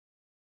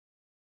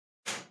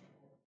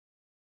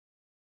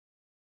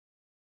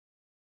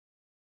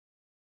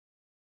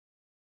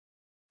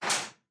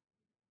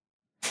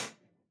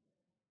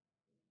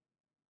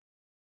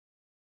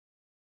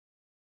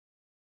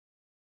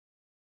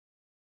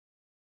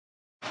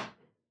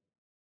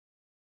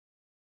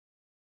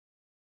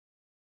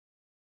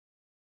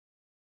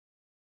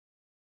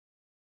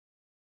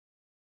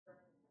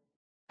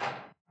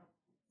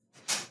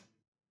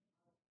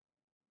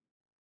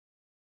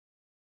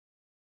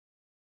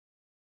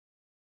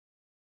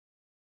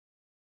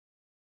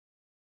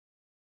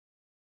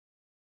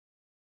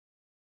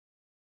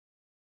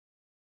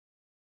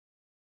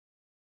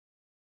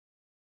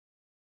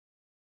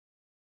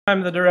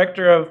I'm the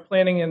Director of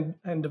Planning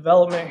and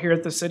Development here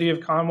at the City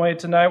of Conway.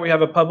 Tonight we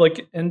have a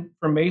public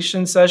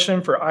information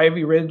session for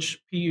Ivy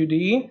Ridge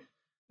PUD.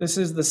 This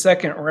is the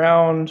second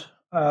round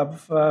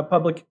of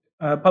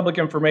public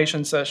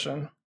information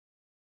session.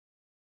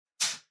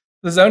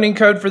 The zoning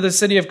code for the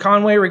City of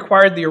Conway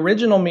required the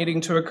original meeting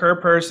to occur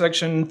per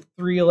section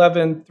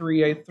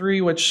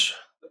 311-3A3, which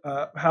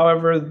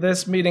however,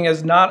 this meeting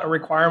is not a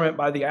requirement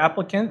by the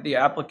applicant. The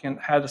applicant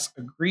has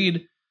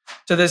agreed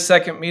to this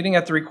second meeting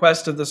at the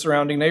request of the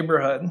surrounding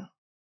neighborhood.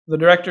 The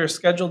director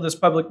scheduled this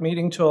public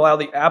meeting to allow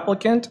the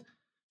applicant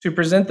to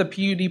present the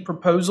PUD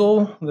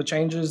proposal, the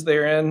changes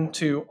therein,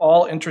 to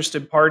all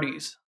interested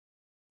parties.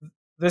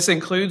 This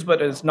includes,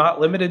 but is not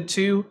limited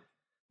to,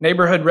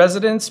 neighborhood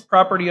residents,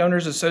 property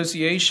owners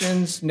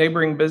associations,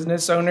 neighboring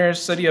business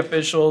owners, city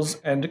officials,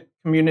 and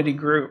community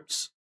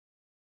groups.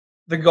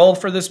 The goal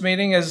for this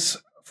meeting is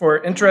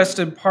for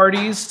interested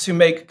parties to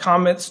make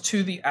comments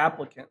to the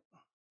applicant.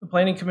 The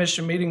Planning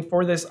Commission meeting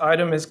for this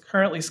item is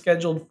currently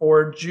scheduled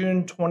for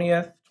June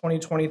 20th,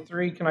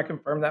 2023. Can I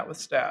confirm that with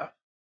staff?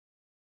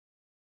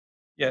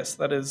 Yes,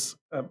 that is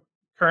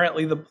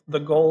currently the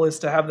goal is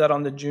to have that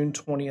on the June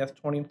 20th,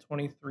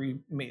 2023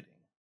 meeting.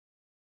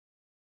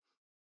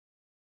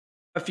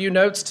 A few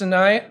notes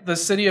tonight. The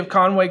City of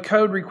Conway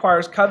Code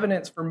requires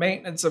covenants for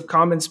maintenance of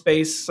common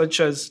space such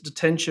as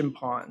detention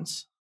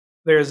ponds.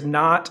 There is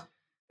not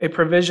a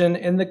provision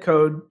in the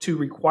code to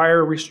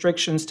require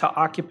restrictions to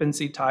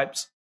occupancy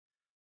types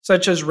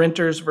such as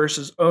renters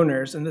versus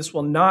owners, and this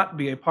will not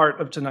be a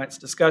part of tonight's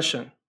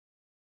discussion.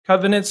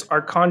 Covenants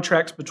are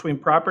contracts between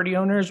property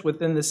owners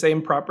within the same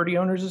property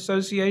owners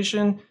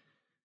association,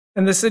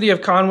 and the City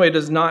of Conway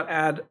does not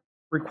add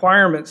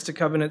requirements to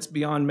covenants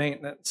beyond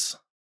maintenance.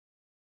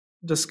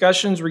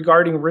 Discussions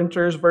regarding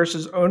renters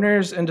versus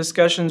owners and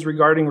discussions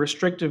regarding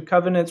restrictive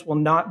covenants will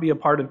not be a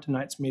part of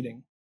tonight's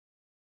meeting.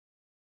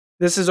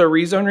 This is a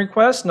rezone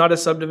request, not a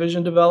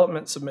subdivision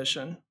development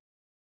submission.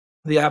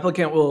 The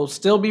applicant will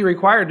still be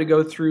required to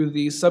go through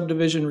the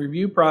subdivision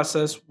review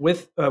process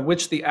with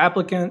which the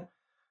applicant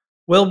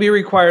will be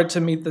required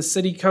to meet the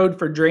city code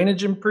for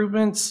drainage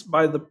improvements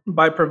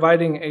by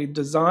providing a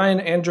design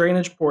and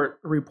drainage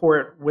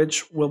report,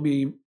 which will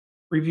be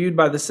reviewed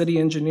by the city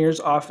engineer's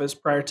office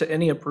prior to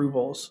any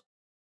approvals.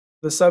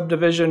 The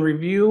subdivision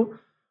review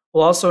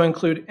will also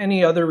include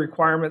any other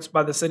requirements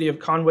by the City of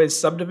Conway's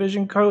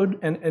subdivision code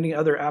and any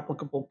other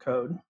applicable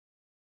code.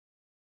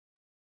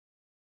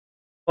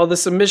 While the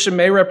submission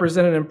may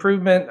represent an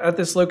improvement at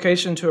this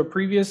location to a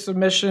previous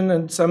submission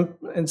and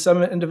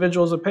some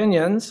individuals'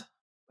 opinions,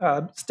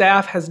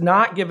 staff has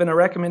not given a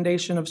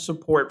recommendation of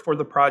support for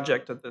the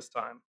project at this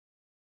time.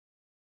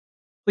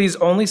 Please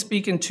only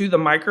speak into the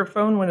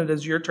microphone when it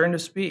is your turn to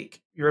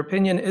speak. Your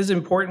opinion is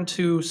important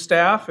to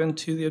staff and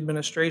to the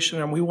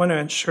administration, and we want to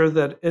ensure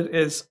that it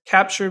is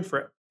captured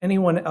for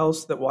anyone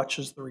else that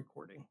watches the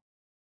recording.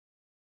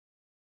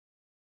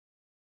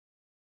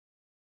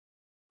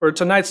 For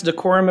tonight's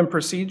decorum and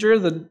procedure,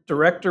 the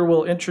director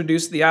will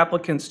introduce the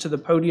applicants to the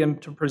podium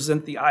to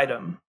present the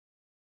item.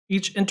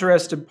 Each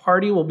interested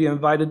party will be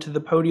invited to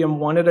the podium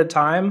one at a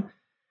time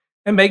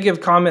and may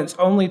give comments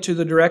only to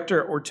the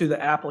director or to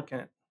the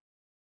applicant.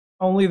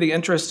 Only the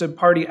interested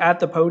party at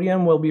the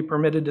podium will be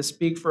permitted to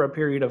speak for a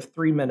period of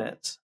 3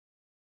 minutes.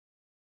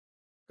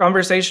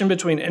 Conversation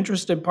between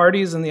interested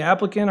parties and the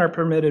applicant are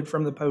permitted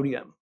from the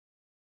podium.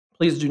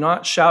 Please do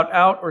not shout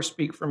out or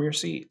speak from your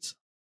seats.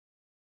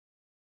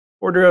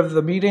 Order of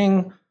the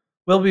meeting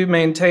will be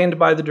maintained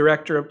by the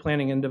Director of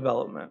Planning and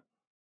Development.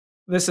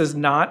 This is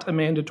not a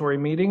mandatory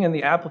meeting, and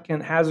the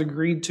applicant has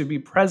agreed to be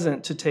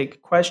present to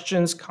take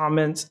questions,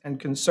 comments, and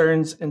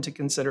concerns into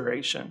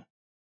consideration.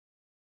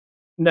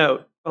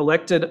 Note,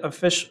 appointed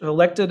officials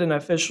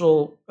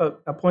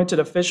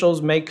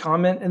may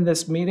comment in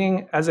this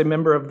meeting as a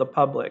member of the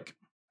public.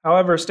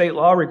 However, state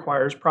law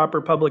requires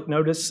proper public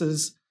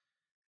notices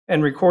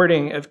and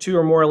recording if 2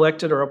 or more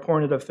elected or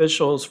appointed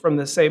officials from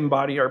the same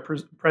body are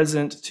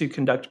present to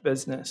conduct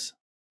business.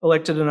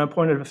 Elected and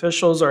appointed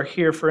officials are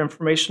here for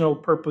informational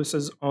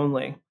purposes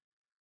only.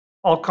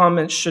 All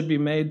comments should be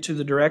made to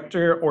the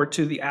director or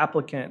to the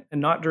applicant and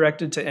not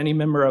directed to any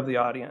member of the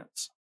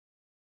audience.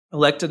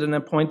 Elected and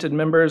appointed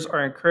members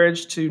are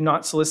encouraged to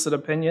not solicit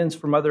opinions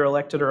from other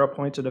elected or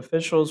appointed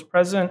officials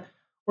present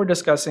or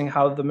discussing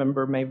how the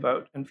member may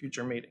vote in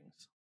future meetings.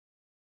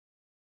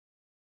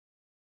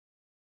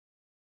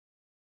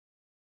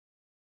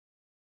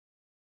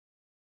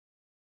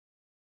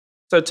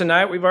 So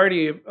tonight, we've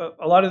already,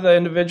 a lot of the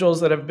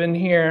individuals that have been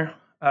here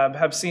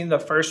have seen the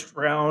first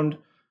round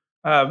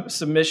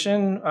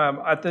submission.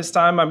 At this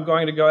time, I'm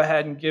going to go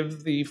ahead and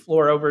give the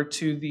floor over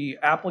to the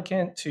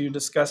applicant to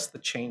discuss the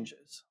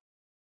changes.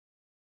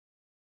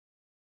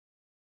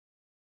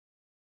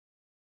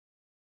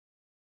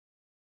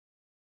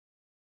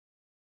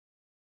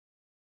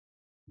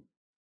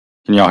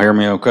 Can y'all hear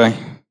me okay?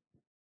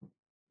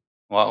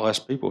 A lot less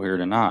people here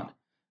tonight.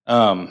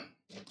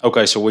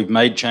 Okay, so we've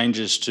made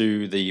changes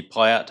to the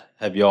plat.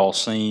 Have y'all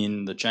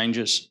seen the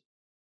changes? Is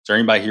there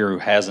anybody here who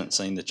hasn't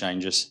seen the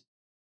changes?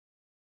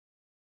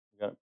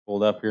 Got it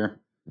pulled up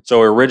here.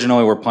 So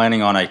originally we're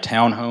planning on a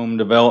townhome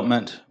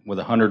development with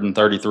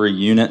 133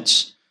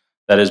 units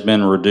that has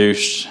been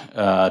reduced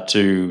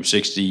to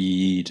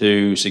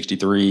 62,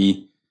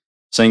 63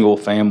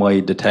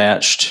 single-family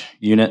detached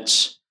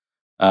units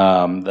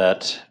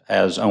that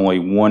has only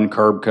one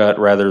curb cut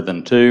rather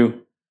than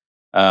two.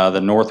 The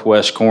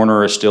northwest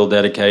corner is still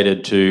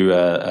dedicated to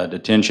a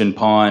detention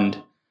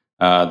pond.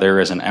 There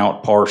is an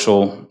out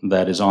parcel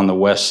that is on the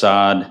west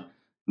side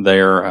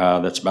there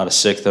that's about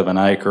 1/6 of an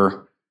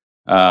acre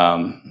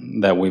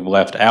that we've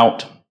left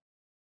out,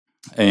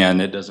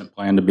 and it doesn't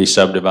plan to be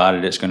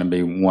subdivided. It's going to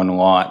be one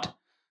lot.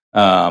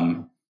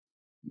 And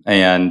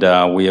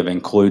we have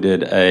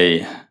included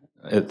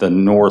at the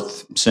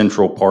north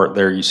central part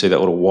there, you see that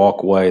little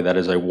walkway. That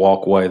is a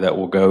walkway that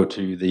will go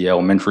to the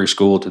elementary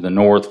school to the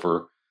north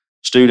for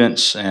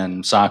students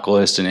and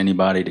cyclists and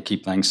anybody to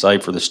keep things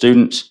safe for the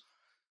students.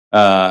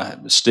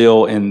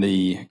 Still in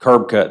the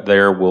curb cut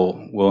there,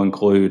 we'll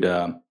include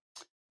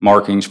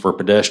markings for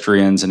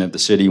pedestrians, and if the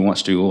city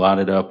wants to light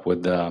it up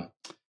with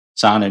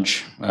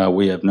signage,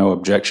 we have no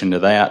objection to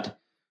that.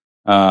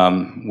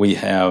 We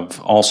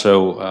have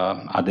also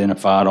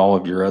identified all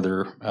of your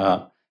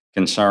other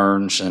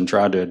concerns and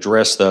tried to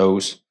address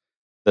those.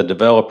 The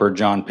developer,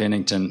 John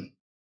Pennington,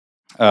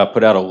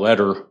 put out a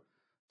letter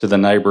to the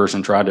neighbors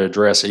and tried to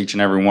address each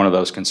and every one of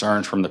those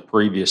concerns from the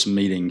previous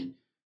meeting,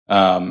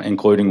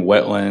 including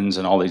wetlands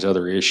and all these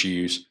other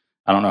issues.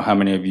 I don't know how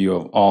many of you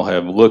all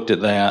have looked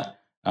at that.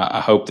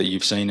 I hope that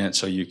you've seen it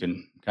so you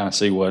can kind of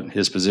see what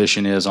his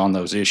position is on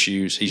those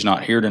issues. He's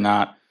not here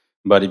tonight,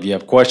 but if you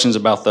have questions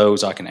about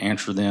those, I can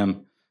answer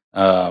them.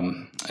 But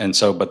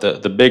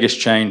the biggest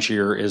change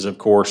here is, of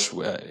course,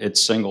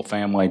 it's single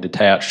family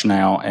detached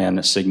now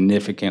and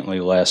significantly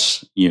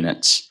less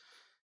units.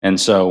 And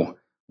so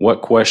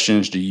what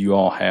questions do you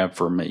all have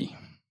for me?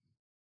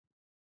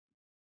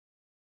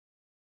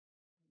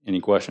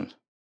 Any questions?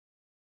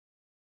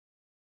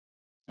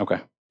 Okay.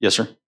 Yes,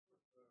 sir.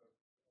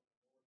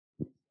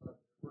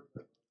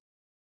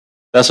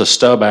 That's a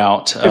stub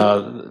out.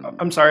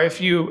 I'm sorry,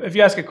 if you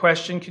ask a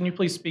question, can you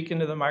please speak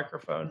into the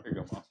microphone? Here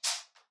you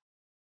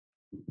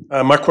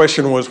go. My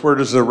question was, where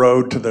does the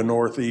road to the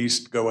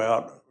northeast go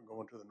out,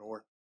 going to the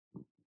north?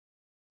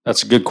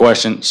 That's a good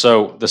question.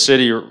 So the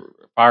city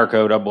fire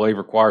code, I believe,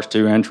 requires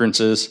two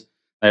entrances.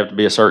 They have to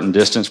be a certain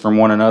distance from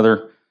one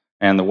another.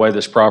 And the way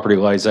this property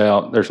lays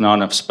out, there's not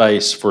enough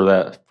space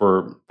for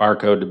fire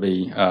code to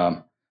be,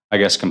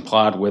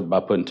 complied with by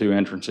putting two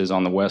entrances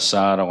on the west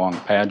side along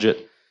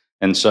Paget.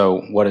 And so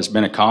what has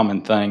been a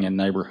common thing in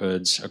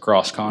neighborhoods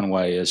across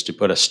Conway is to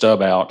put a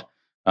stub out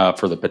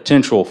for the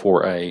potential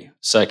for a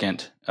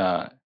second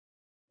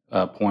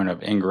point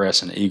of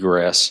ingress and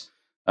egress.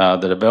 The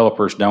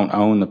developers don't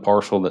own the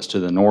parcel that's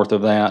to the north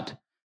of that,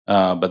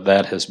 but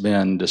that has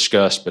been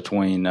discussed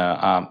between,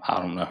 I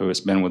don't know who it's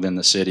been within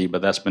the city,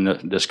 but that's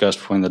been discussed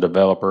between the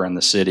developer and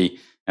the city,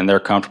 and they're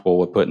comfortable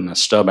with putting a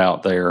stub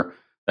out there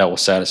that will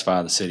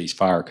satisfy the city's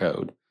fire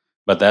code.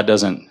 But that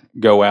doesn't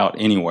go out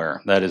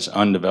anywhere. That is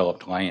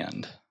undeveloped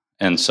land.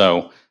 And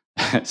so,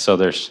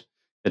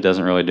 it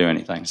doesn't really do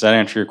anything. Does that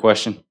answer your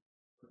question?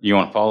 You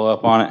want to follow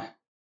up on it?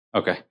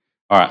 Okay.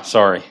 All right.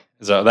 Sorry.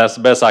 So that's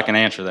the best I can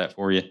answer that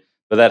for you.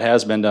 But that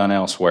has been done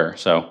elsewhere.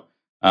 So,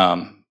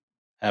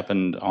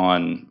 happened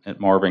at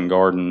Marvin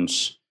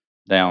Gardens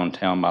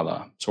downtown by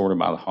the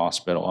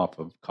hospital off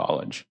of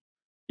College.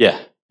 Yeah.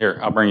 Here,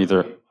 I'll bring you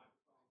through.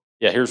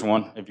 Yeah, here's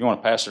one. If you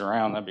want to pass it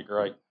around, that'd be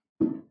great.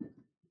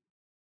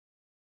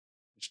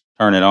 Just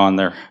turn it on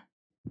there.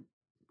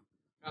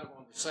 Kind of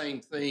on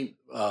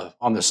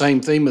the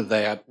same theme of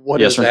that, what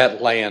Yes, is sir.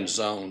 that land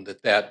zone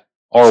that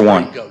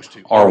R1 street goes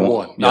to?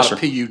 R1. Yes, not sir. a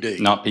PUD.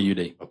 Not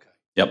PUD. Okay.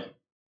 Yep.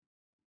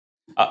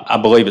 I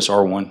believe it's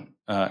R1.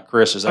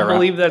 Chris, is that I right?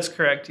 believe that's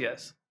correct,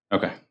 yes.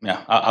 Okay.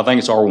 Yeah. I think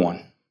it's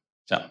R1.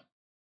 So,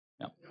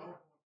 yeah.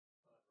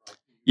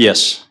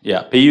 Yes.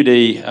 Yeah.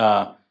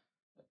 PUD,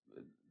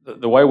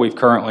 the way we've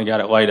currently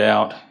got it laid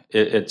out,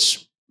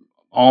 it's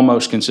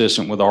almost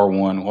consistent with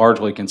R1,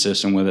 largely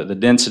consistent with it. The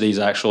density is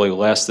actually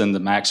less than the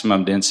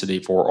maximum density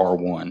for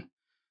R1.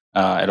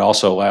 It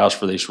also allows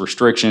for these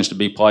restrictions to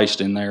be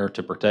placed in there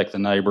to protect the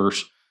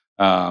neighbors.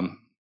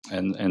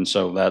 And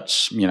so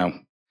that's,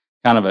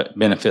 kind of it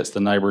benefits the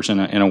neighbors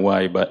in a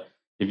way. But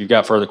if you've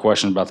got further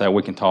questions about that,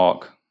 we can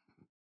talk.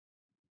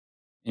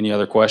 Any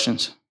other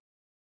questions?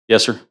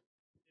 Yes, sir.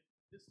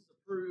 This is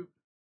approved.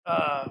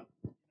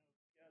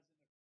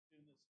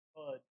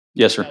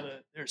 Yes, sir.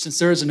 Since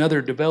there is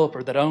another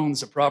developer that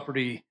owns a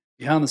property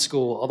behind the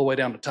school all the way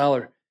down to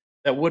Tyler,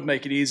 that would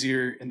make it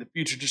easier in the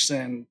future. Just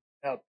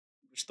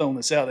throwing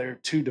this out there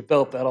to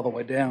develop that all the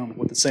way down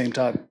with the same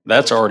type.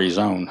 That's already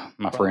zoned,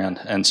 my friend.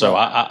 And so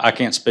I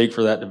can't speak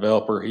for that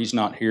developer. He's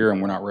not here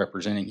and we're not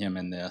representing him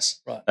in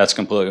this. Right. That's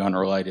completely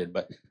unrelated,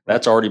 but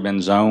that's already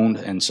been zoned.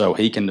 And so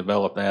he can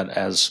develop that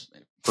as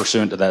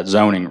pursuant to that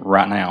zoning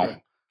right now.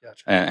 Right.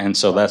 Gotcha. And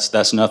so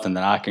that's nothing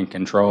that I can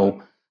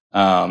control.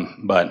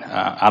 But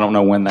I don't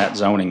know when that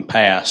zoning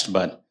passed,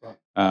 but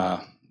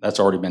that's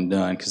already been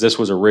done because this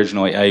was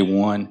originally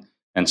A1.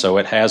 And so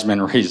it has been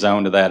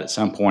rezoned to that at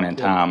some point in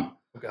time.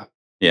 Okay.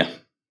 Yeah.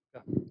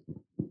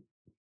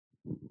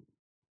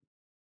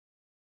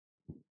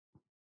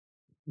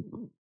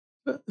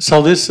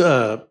 So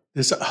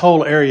this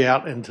whole area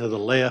out and to the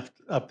left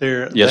up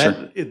there, Yes,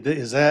 sir.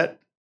 is that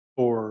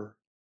for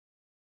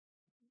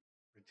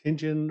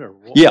retention or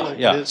what? Yeah, what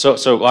yeah. is-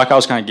 So like I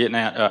was kind of getting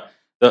at,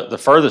 the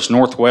furthest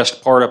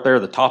northwest part up there,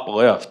 the top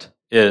left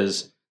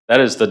is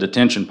the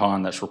detention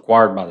pond that's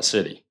required by the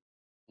city.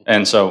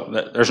 And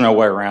so there's no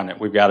way around it.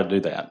 We've got to do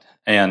that.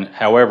 And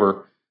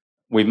however,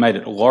 we've made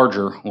it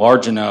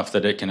large enough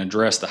that it can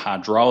address the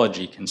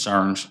hydrology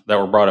concerns that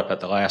were brought up at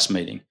the last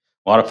meeting.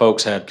 A lot of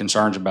folks had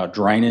concerns about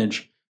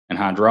drainage and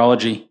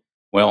hydrology.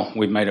 Well,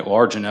 we've made it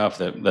large enough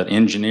that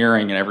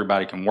engineering and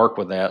everybody can work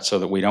with that so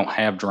that we don't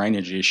have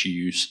drainage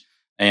issues.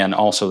 And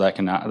also that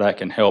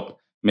can help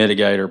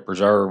mitigate or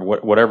preserve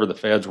whatever the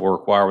feds will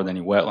require with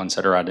any wetlands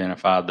that are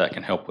identified. That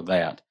can help with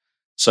that.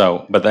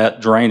 So, but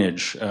that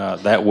drainage,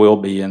 that will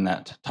be in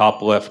that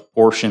top left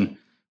portion,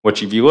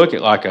 which if you look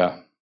at like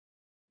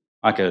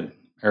a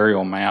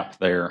aerial map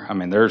there, I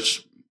mean,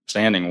 there's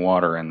standing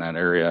water in that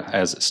area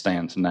as it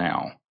stands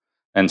now.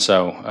 And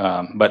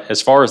so, but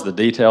as far as the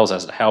details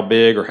as to how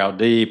big or how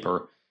deep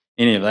or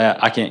any of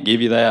that, I can't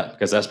give you that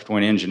because that's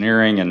between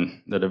engineering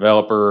and the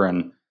developer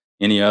and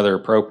any other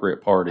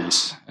appropriate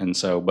parties. And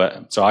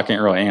so, so I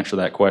can't really answer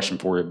that question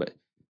for you, but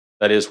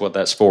that is what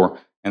that's for.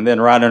 And then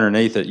right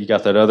underneath it, you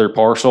got that other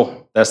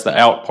parcel. That's the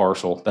out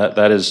parcel.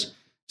 That is,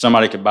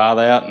 somebody could buy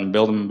that and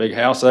build them a big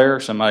house there.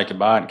 Somebody could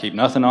buy it and keep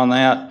nothing on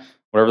that,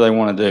 whatever they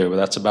want to do. But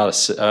that's about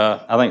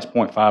I think it's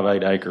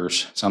 0.58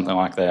 acres, something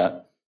like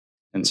that.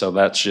 And so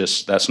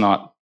that's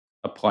not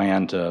a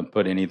plan to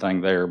put anything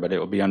there, but it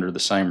will be under the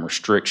same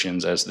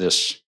restrictions as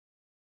this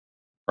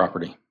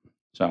property.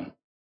 So,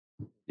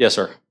 yes,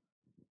 sir.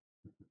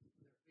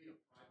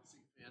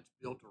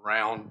 Built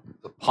around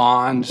the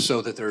pond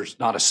so that there's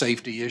not a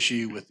safety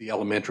issue with the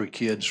elementary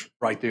kids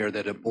right there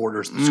that it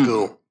borders the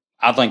school.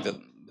 I think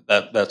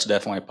that's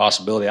definitely a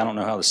possibility. I don't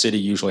know how the city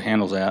usually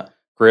handles that.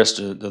 Chris,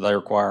 do they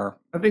require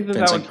I think that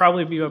fencing? would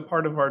probably be a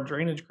part of our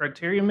drainage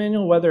criteria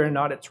manual. Whether or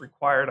not it's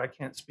required, I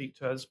can't speak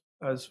to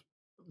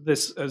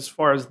as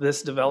far as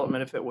this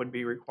development. If it would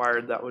be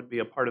required, that would be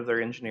a part of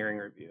their engineering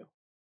review.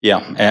 Yeah,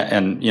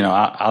 and you know,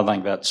 I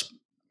think that's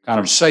kind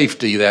For of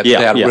safety, that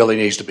Yeah. really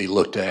needs to be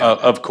looked at.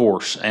 of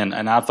course, and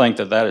I think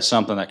that is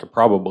something that could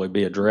probably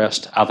be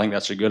addressed. I think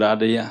that's a good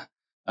idea.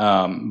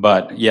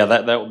 But yeah,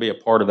 that would be a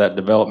part of that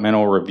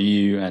developmental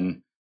review,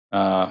 and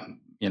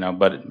you know,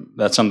 but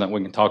that's something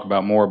we can talk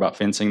about more about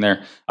fencing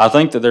there. I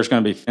think that there's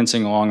going to be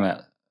fencing along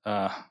that.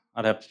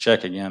 I'd have to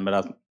check again, but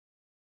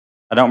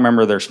I don't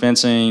remember there's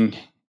fencing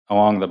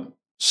along the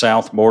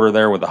south border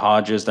there with the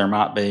Hodges. There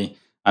might be.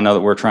 I know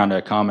that we're trying to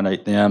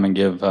accommodate them and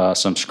give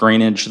some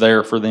screenage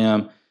there for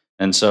them.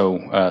 And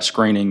so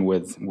screening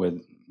with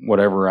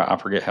whatever, I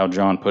forget how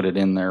John put it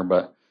in there,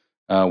 but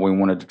we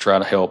wanted to try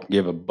to help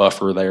give a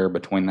buffer there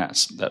between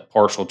that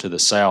parcel to the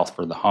south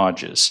for the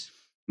Hodges.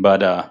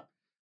 But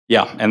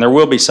yeah, and there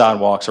will be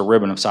sidewalks, a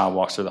ribbon of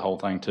sidewalks through the whole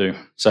thing too.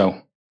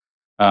 So,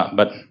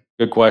 but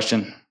good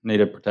question. Need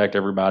to protect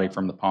everybody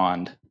from the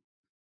pond.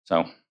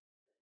 So,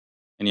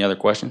 any other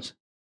questions?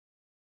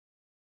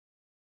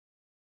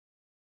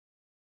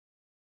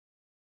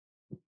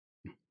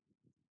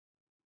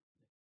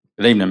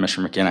 Good evening,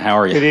 Mr. McKenna. How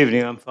are you? Good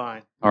evening. I'm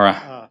fine. All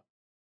right.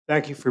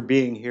 Thank you for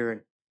being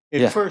here.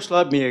 And Yeah. first,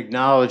 let me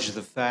acknowledge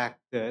the fact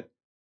that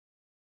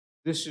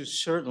this is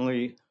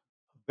certainly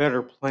a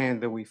better plan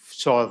than we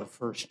saw the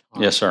first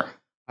time. Yes, sir.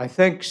 I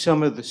think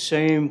some of the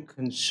same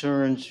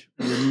concerns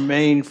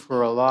remain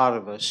for a lot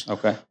of us.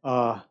 Okay.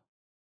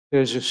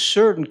 There's a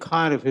certain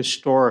kind of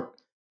historic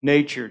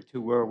nature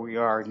to where we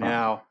are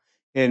now,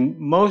 and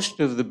most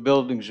of the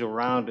buildings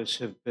around us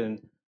have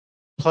been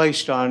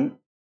placed on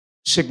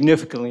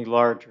significantly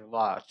larger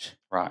lots.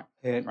 Right.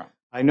 And Right.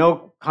 I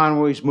know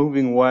Conway's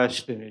moving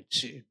west, and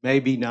it may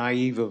be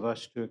naive of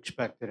us to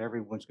expect that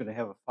everyone's going to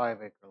have a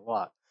 5-acre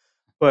lot.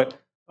 But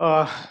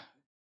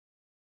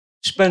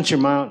Spencer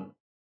Mountain,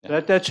 Yeah.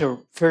 that's a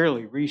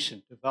fairly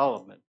recent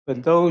development.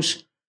 But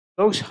those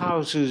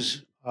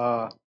houses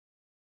are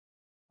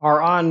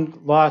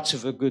on lots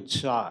of a good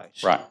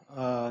size. Right.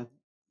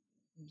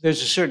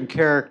 There's a certain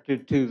character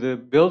to the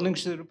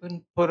buildings that have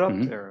been put up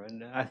Mhm. there,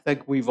 and I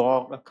think we've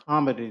all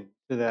accommodated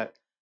to that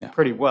Yeah.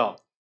 pretty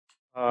well.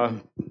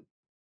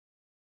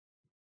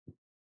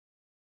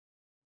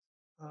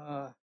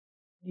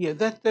 Yeah,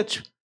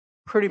 that's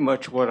pretty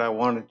much what I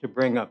wanted to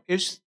bring up.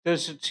 Does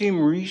it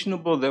seem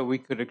reasonable that we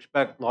could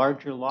expect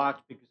larger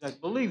lots? Because I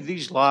believe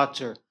these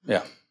lots are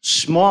Yeah.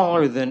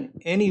 smaller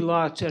than any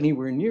lots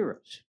anywhere near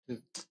us.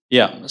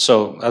 Yeah.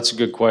 So that's a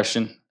good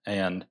question,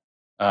 and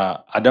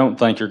I don't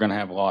think you're going to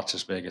have lots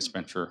as big as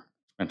Spencer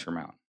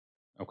Mountain.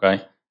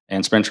 Okay.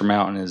 And Spencer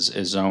Mountain is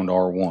zoned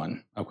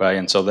R1. Okay.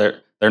 And so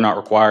they're not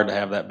required to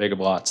have that big of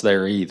lots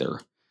there either.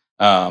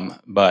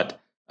 But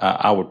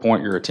I would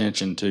point your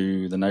attention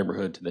to the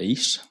neighborhood to the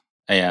east,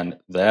 and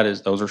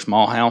those are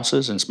small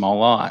houses and small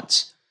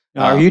lots.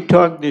 Now, are you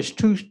talking? There's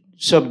two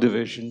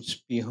subdivisions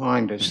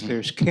behind us. Mhm.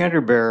 There's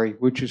Canterbury,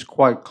 which is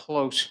quite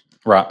close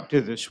Right.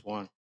 to this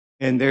one.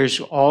 And there's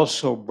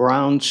also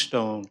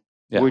Brownstone,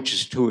 Yeah. which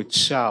is to its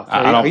south.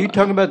 I don't- Are you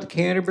talking about the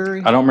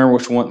Canterbury? I don't remember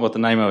what the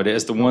name of it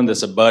is. The one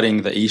that's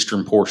abutting the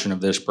eastern portion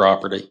of this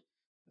property.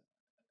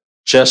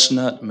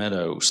 Chestnut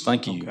Meadows.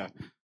 Thank you. Okay.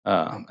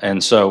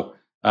 And so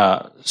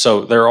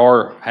there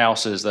are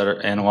houses that are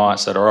and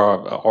lots that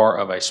are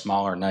of a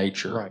smaller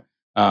nature.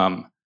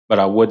 Right. But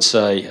I would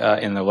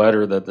say in the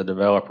letter that the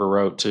developer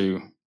wrote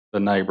to the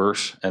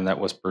neighbors and that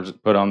was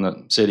put on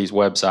the city's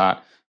website,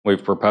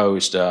 we've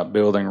proposed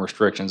building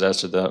restrictions as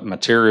to the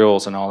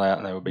materials and all that,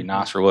 and they would be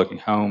nicer looking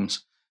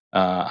homes.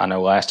 I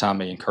know last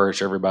time he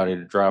encouraged everybody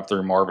to drive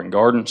through Marvin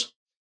Gardens,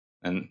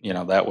 and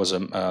that was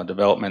a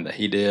development that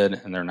he did,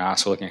 and they're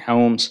nice looking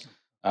homes.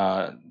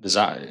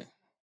 Design.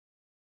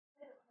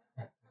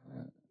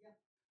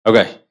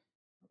 Okay,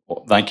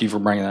 well, thank you for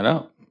bringing that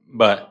up.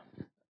 But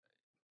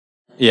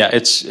yeah,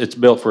 it's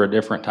built for a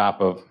different type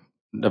of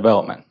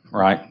development,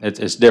 right?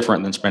 It's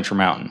different than Spencer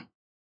Mountain.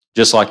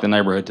 Just like the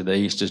neighborhood to the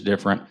east is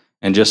different,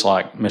 and just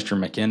like Mr.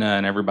 McKenna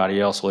and everybody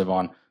else live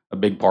on a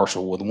big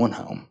parcel with one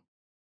home,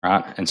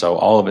 right? And so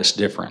all of it's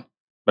different.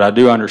 But I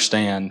do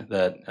understand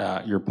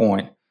that your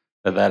point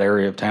that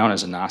area of town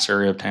is a nice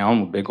area of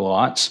town with big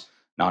lots.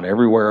 Not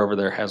everywhere over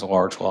there has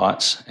large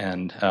lots,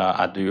 and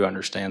I do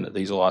understand that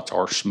these lots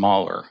are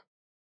smaller.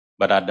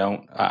 But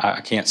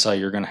I can't say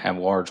you're going to have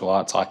large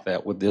lots like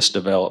that with this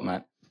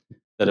development.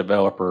 The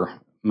developer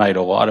made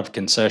a lot of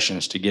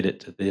concessions to get it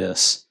to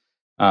this.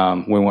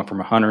 We went from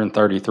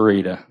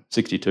 133 to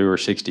 62 or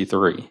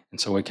 63, and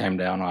so we came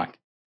down like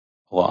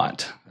a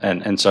lot.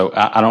 And so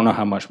I don't know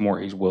how much more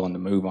he's willing to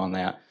move on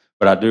that,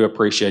 but I do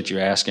appreciate you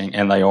asking.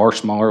 And they are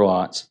smaller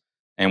lots,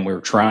 and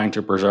we're trying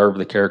to preserve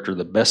the character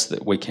the best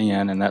that we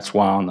can, and that's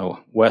why on the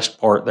west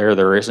part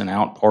there is an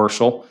out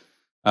parcel,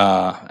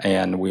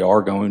 and we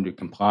are going to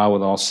comply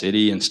with all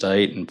city and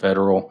state and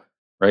federal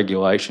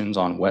regulations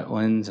on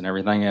wetlands and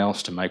everything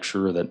else to make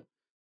sure that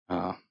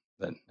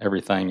that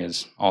everything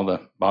is, all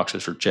the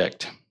boxes are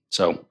checked.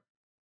 So,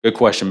 good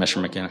question,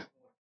 Mr. McKenna.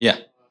 Yeah.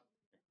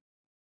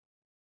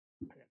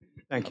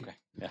 Thank you. Okay.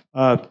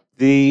 Yeah.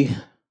 The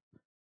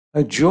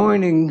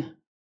adjoining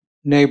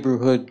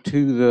neighborhood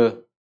to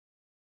the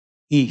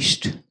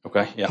east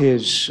Okay. Yeah.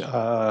 is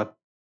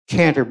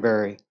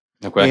Canterbury.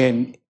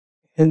 Okay.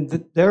 And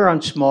they're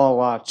on small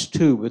lots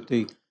too, but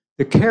the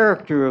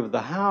character of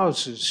the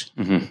houses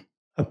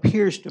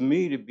appears to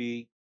me to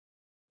be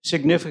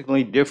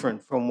significantly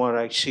different from what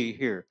I see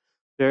here.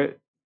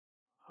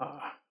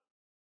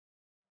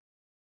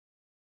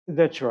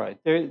 That's right.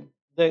 They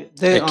At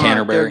aren't.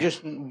 Canterbury? They're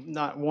just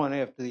not one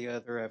after the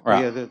other after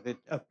Right. the other. They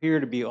appear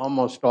to be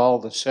almost all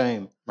the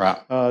same. Right.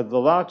 The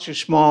lots are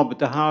small, but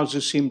the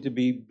houses seem to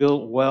be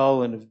built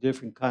well and of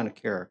different kind of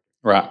character.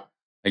 Right.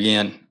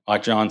 Again,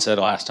 like John said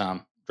last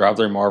time, drive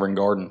through Marvin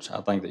Gardens.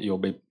 I think that you'll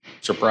be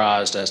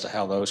surprised as to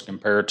how those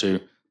compare to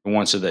the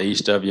ones to the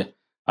east of you.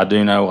 I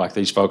do know, like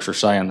these folks are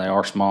saying, they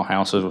are small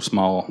houses with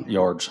small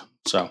yards.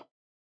 So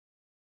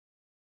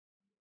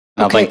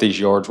I think these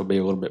yards will be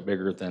a little bit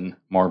bigger than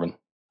Marvin.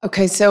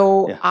 Okay,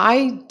 so Yeah.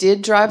 I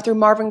did drive through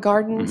Marvin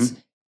Gardens,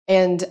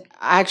 and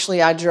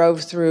actually I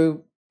drove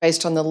through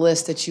based on the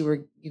list that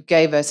you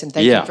gave us, and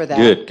thank you for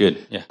that.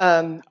 Good. Yeah.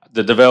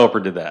 The developer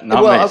did that,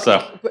 not me. Okay,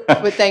 So,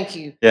 but thank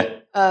you. Yeah.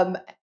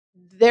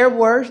 There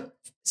were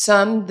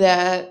some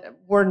that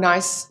were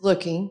nice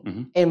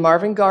looking, and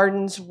Marvin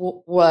Gardens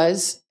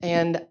was,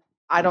 and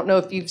I don't know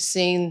if you've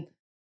seen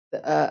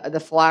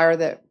the flyer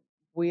that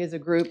we as a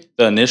group.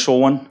 The initial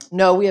one?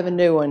 No, we have a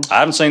new one. I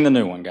haven't seen the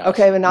new one, guys.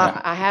 Okay, but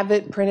I have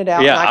it printed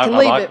out. Yeah, and I can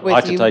leave it with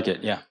like you. to take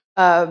it. Yeah.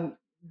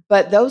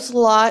 But those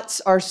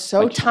lots are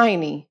so Thank you.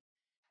 tiny,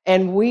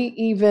 and we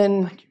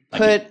even Thank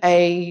put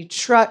a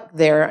truck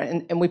there,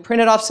 and we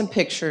printed off some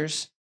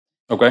pictures.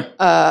 Okay.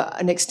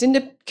 An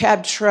extended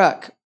cab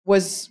truck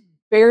was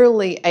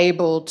barely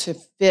able to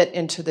fit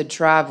into the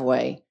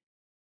driveway.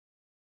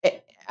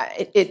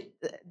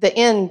 The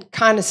end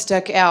kind of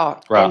stuck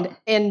out, Right.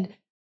 and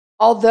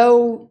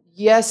although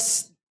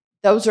yes,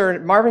 those are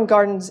Marvin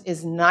Gardens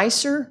is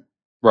nicer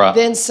Right.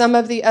 than some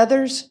of the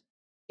others,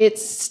 it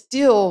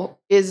still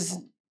is.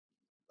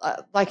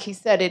 Like he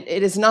said, it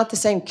is not the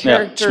same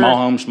character. Yeah, small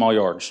homes, small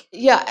yards.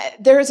 Yeah,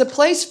 there is a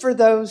place for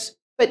those,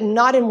 but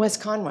not in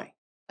West Conway.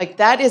 Like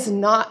that is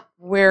not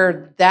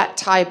where that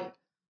type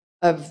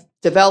of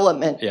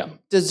development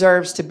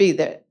deserves to be.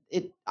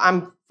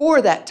 I'm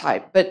for that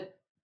type, but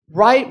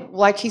right,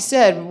 like he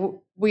said,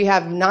 we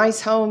have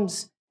nice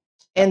homes,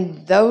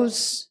 and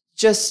those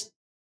just.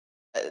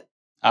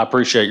 I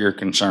appreciate your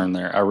concern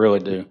there. I really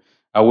do.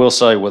 I will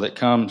say, when it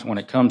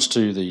comes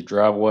to the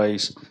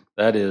driveways,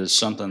 that is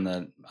something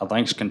that I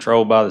think is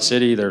controlled by the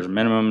city. There's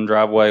minimum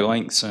driveway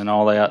lengths and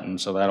all that, and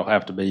so that'll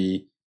have to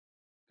be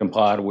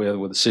complied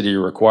with the city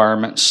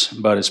requirements.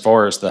 But as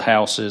far as the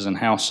houses and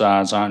house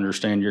size, I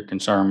understand your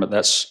concern, but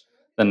that's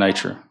the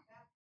nature.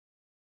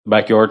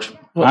 Backyards,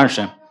 Well, I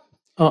understand.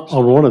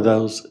 On one of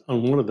those,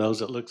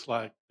 it looks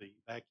like the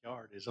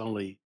backyard is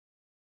only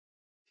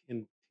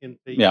 10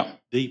 feet Yeah.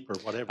 deep or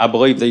whatever. I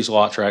believe these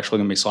lots are actually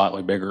going to be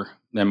slightly bigger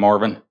than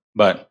Marvin,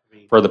 but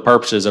for the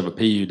purposes of a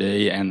PUD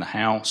and the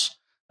house,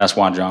 that's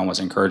why John was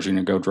encouraging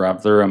you to go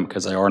drive through them,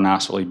 because they are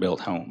nicely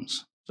built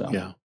homes. So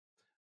Yeah,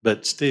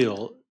 but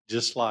still,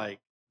 just like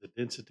the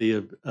density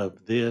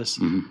of this,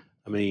 mhm.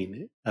 I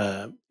mean,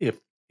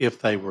 if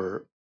they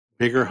were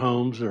bigger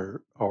homes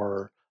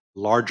or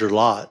larger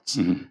lots,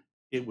 Mhm.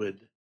 it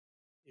would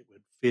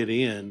fit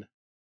in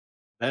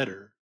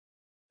better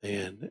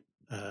than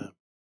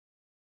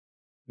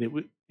it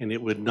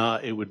would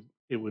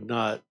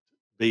not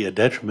be a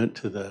detriment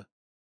to the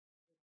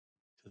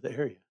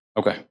area.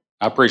 Okay.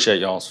 I appreciate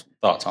y'all's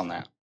thoughts on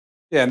that.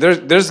 Yeah, and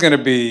there's going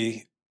to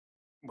be,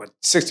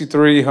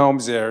 63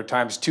 homes there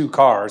times 2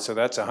 cars, so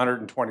that's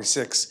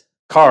 126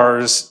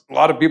 cars. A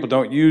lot of people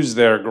don't use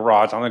their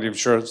garage. I'm not even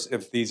sure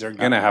if these are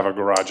going to have a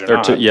garage or They're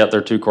not.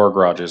 they're 2-car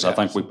garages. I Yeah.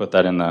 think we put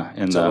that in the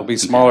So there'll be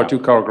smaller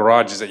 2-car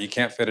garages that you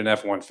can't fit an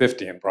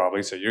F-150 in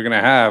probably. So you're going to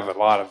have a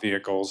lot of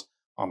vehicles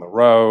on the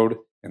road,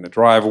 in the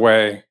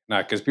driveway,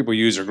 not because people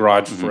use their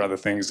garage for other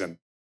things than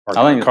I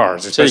parking think their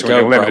cars, city especially when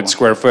you code limited problem.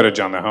 square footage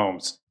on the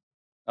homes.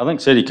 I think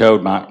city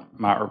code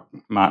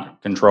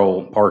might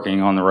control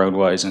parking on the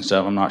roadways and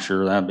stuff. I'm not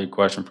sure. That'd be a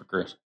question for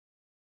Chris.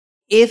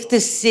 If the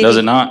city, Does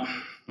it not?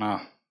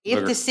 No.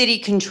 if the city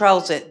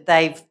controls it,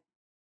 they've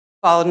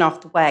fallen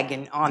off the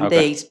wagon on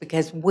Okay. these,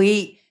 because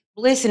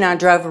Bliss and I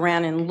drove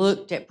around and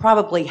looked at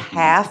probably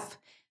half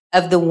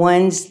of the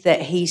ones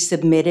that he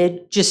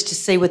submitted just to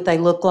see what they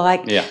look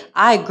like. Yeah,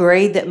 I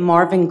agree that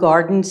Marvin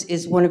Gardens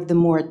is one of the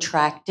more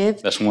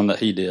attractive. that's one that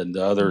he did.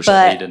 The others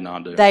But he did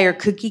not do. they are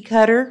cookie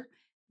cutter.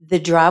 The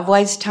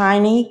driveway's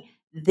tiny.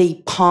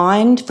 The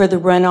pond for the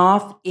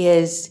runoff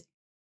is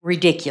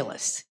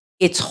ridiculous.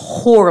 It's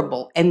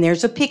horrible. And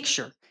there's a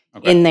picture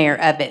in there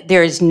of it.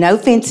 There is no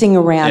fencing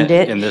around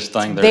it. In this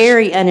thing, It's there's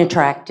very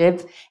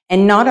unattractive.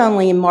 And not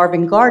only in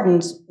Marvin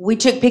Gardens, we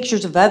took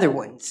pictures of other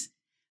ones.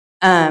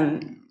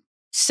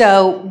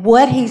 So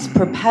what he's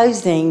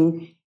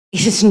proposing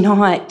is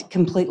not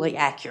completely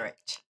accurate.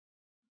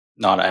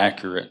 not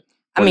accurate.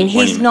 I mean, What do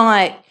you he's mean?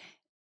 not.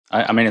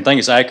 I mean, I think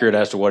it's accurate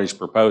as to what he's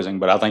proposing,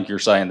 but I think you're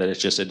saying that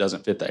it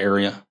doesn't fit the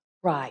area.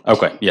 Right.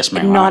 Okay, yes,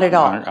 ma'am. Not at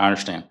all. I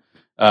understand.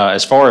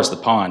 As far as the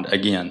pond,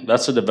 again,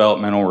 that's a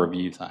developmental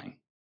review thing.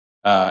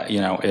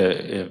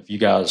 If you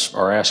guys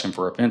are asking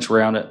for a fence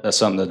around it, that's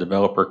something the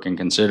developer can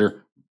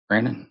consider.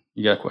 Brandon,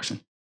 you got a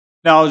question?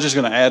 No, I was just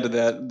going to add to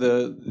that.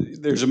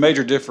 There's a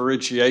major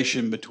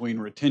differentiation between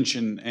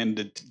retention and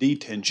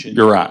detention.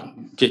 You're right.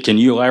 Can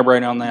you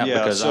elaborate on that? Yeah,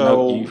 Because I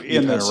know so you've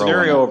in had the a role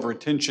scenario in of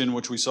retention,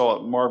 which we saw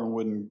at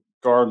Marvinwood and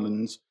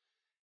Gardens,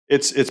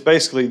 it's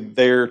basically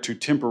there to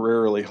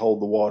temporarily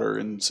hold the water.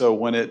 And so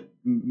when it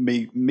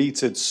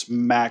meets its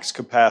max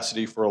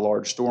capacity for a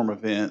large storm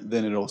event,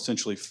 then it'll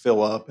essentially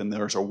fill up, and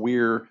there's a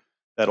weir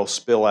that'll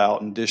spill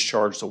out and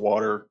discharge the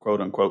water, quote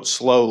unquote,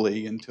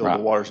 slowly until Right.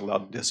 the water's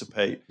allowed to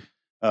dissipate.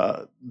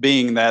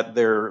 Being that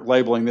they're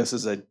labeling this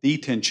as a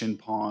detention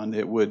pond,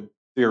 it would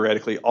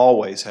theoretically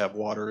always have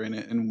water in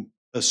it. And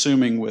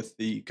assuming with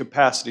the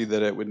capacity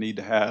that it would need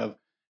to have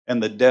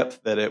and the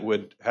depth that it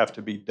would have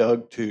to be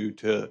dug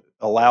to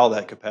allow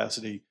that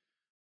capacity,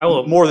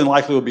 more than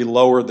likely would be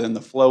lower than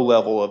the flow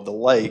level of the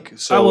lake.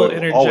 So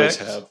it will always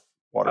have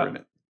water in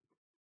it.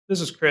 This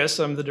is Chris.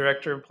 I'm the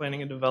Director of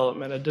Planning and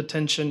Development. A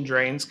detention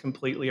drains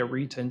completely. A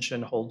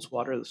retention holds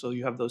water. So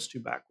you have those two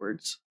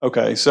backwards.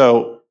 Okay,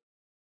 so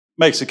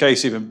makes the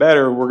case even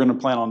better. We're going to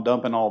plan on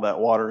dumping all that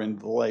water into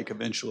the lake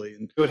eventually.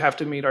 And It would have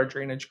to meet our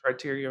drainage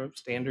criteria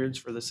standards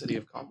for the city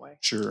of Conway.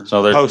 sure,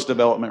 So there-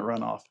 post-development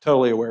runoff,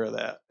 totally aware of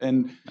that.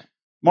 And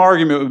my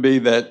argument would be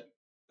that,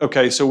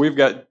 okay, so we've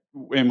got,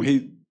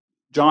 and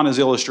John has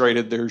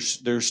illustrated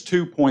there's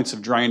 2 points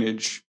of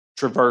drainage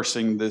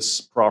traversing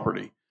this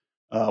property.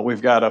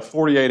 We've got a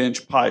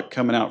 48-inch pipe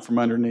coming out from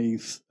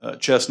underneath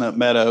Chestnut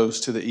Meadows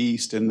to the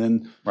east, and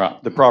then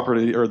Right. the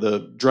property or the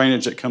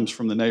drainage that comes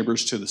from the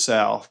neighbors to the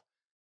south.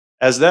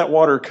 As that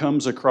water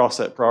comes across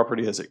that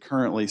property as it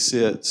currently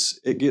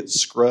sits, it gets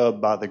scrubbed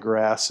by the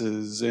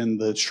grasses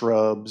and the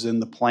shrubs and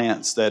the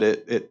plants that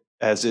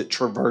as it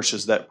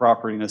traverses that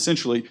property. And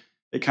essentially,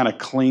 it kind of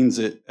cleans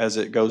it as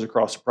it goes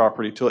across the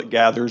property till it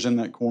gathers in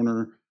that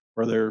corner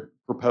where they're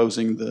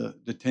proposing the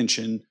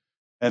detention,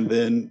 and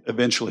then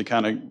eventually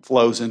kind of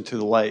flows into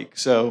the lake.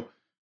 So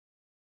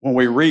when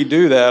we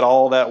redo that,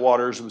 all that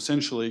water is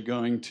essentially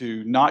going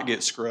to not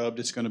get scrubbed.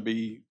 It's going to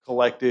be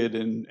collected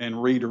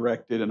and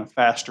redirected in a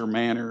faster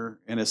manner,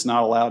 and it's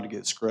not allowed to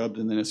get scrubbed,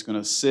 and then it's going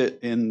to sit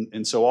in.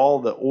 And so all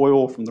the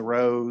oil from the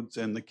roads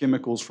and the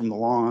chemicals from the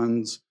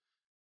lawns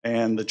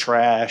and the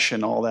trash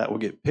and all that will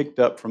get picked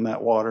up from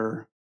that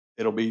water.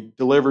 It'll be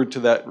delivered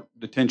to that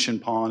detention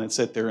pond and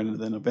sit there and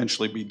then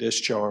eventually be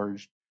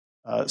discharged.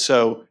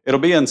 So it'll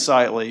be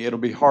unsightly. It'll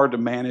be hard to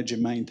manage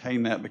and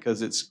maintain that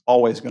because it's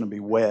always going to be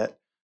wet.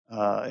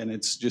 And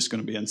it's just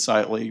going to be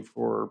unsightly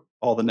for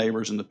all the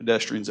neighbors and the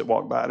pedestrians that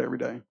walk by it every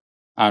day.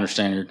 I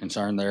understand your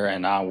concern there,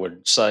 and I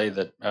would say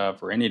that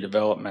for any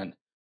development,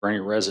 for any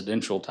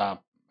residential type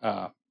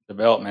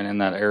development in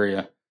that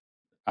area,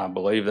 I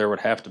believe there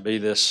would have to be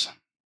this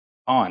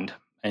pond,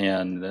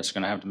 and that's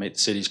going to have to meet the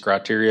city's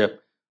criteria.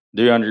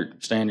 do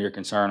understand your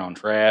concern on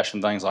trash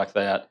and things like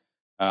that.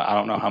 I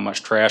don't know how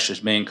much trash is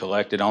being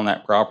collected on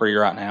that property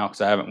right now because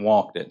I haven't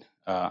walked it.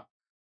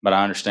 But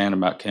I understand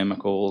about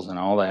chemicals and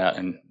all that.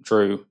 And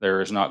true,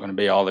 there is not going to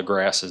be all the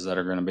grasses that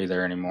are going to be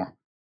there anymore.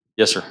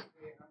 Yes, sir.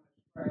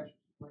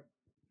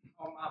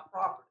 On my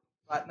property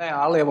right now,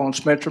 I live on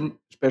Spectrum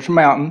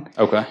Mountain.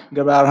 Okay.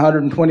 Got about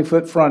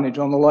 120-foot frontage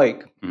on the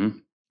lake. Mm-hmm.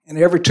 And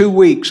every 2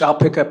 weeks, I'll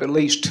pick up at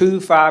least 2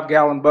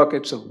 5-gallon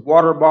buckets of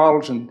water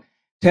bottles and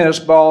tennis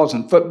balls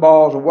and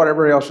footballs or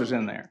whatever else is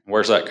in there.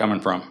 Where's that coming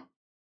from?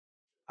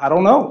 I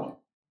don't know.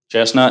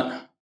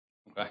 Chestnut?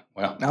 Okay,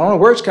 well. I don't know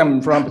where it's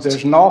coming from, but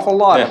there's an awful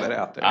lot of it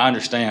out there. I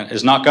understand.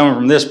 It's not coming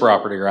from this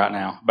property right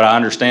now, but I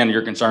understand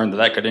your concern that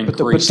that could increase.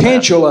 But the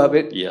potential of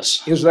it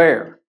yes. is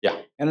there. Yeah.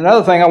 And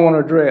another thing I want to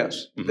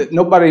address, that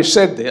nobody has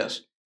said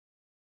this.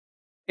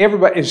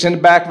 Everybody, it's in the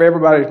back of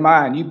everybody's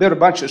mind. You build a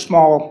bunch of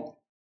small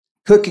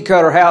cookie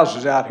cutter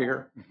houses out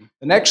here.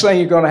 The next thing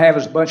you're going to have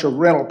is a bunch of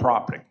rental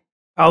property.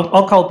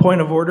 I'll call point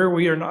of order.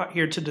 We are not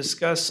here to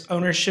discuss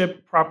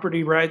ownership,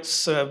 property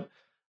rights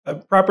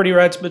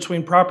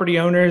between property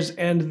owners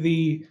and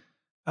the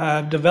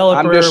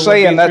developer. I'm just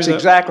saying that's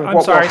exactly what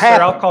will happen. I'm sorry,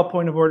 sir. I'll call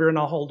point of order and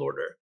I'll hold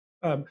order.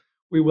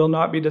 We will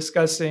not be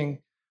discussing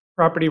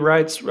property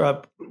rights.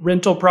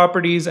 Rental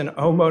properties and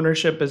home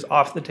ownership is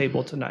off the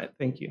table tonight.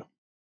 Thank you.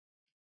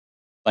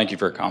 Thank you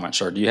for your comment,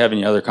 sir. Do you have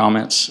any other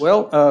comments?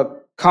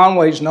 Well,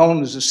 Conway's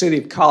known as the city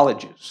of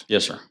colleges.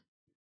 Yes, sir.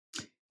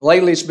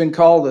 Lately, it's been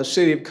called the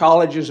city of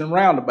colleges and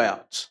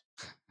roundabouts.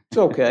 It's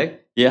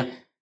okay. Yeah.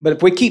 But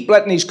if we keep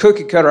letting these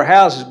cookie cutter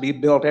houses be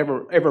built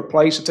every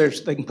place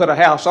that they can put a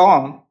house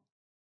on,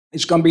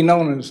 it's going to be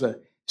known as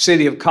the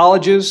city of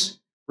colleges,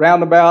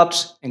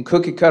 roundabouts, and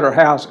cookie cutter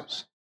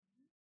houses.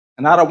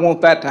 And I don't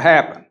want that to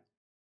happen.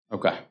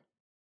 Okay.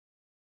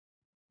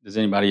 Does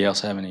anybody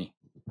else have any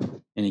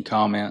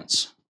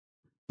comments?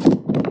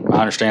 I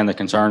understand the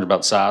concerns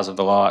about the size of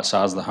the lot,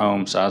 size of the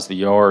home, size of the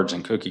yards,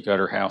 and cookie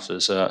cutter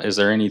houses. Is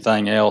there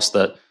anything else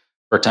that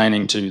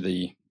pertaining to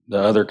the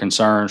other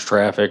concerns,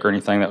 traffic, or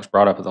anything that was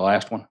brought up at the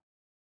last one?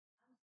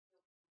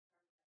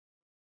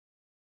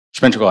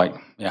 Spencer Lake,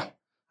 yeah.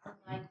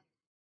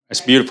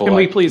 It's beautiful. Can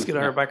lake. we please get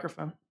our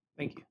microphone?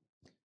 Thank you.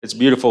 It's a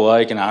beautiful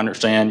lake, and I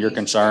understand your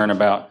concern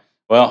about.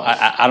 Well,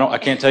 I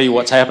can't tell you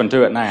what's happened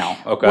to it now.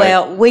 Okay.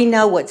 Well, we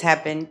know what's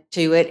happened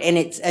to it, and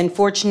it's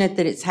unfortunate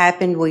that it's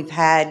happened. We've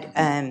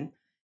had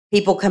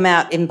people come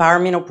out,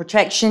 environmental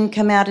protection,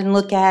 come out and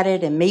look at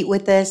it and meet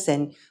with us,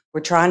 and we're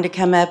trying to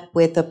come up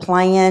with a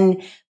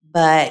plan.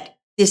 But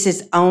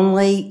this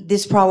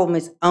problem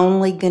is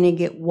only going to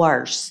get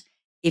worse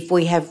if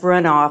we have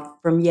runoff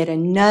from yet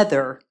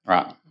another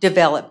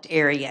developed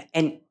area,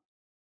 and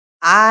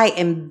I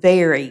am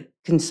very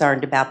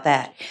concerned about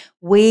that.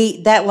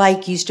 That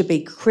lake used to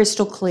be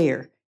crystal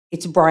clear.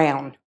 It's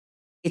brown.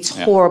 It's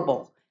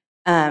horrible.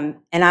 And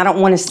I don't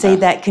want to see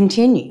that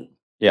continue.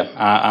 Yeah,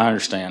 I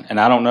understand. And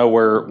I don't know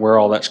where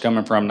all that's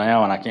coming from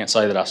now, and I can't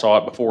say that I saw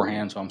it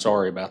beforehand, so I'm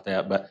sorry about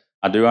that. But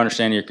I do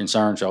understand your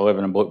concerns. I live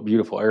in a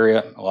beautiful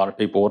area. A lot of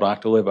people would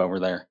like to live over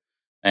there.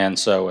 And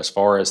so as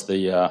far as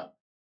the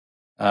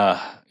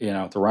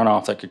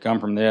runoff that could come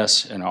from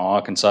this, all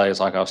I can say is,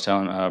 like I was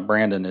telling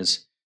Brandon,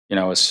 is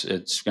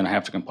it's going to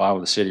have to comply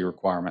with the city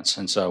requirements.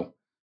 And so,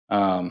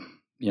 I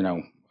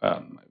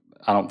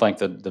don't think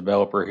the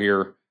developer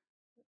here,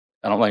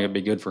 I don't think it'd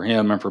be good for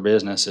him and for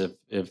business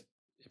if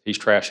he's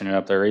trashing it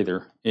up there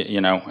either,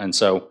 And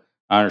so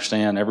I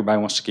understand everybody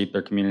wants to keep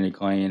their community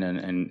clean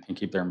and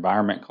keep their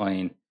environment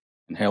clean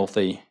and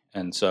healthy.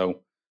 And so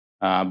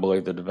I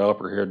believe the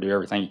developer here do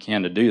everything he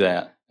can to do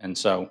that. And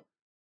so,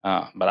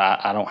 but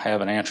I don't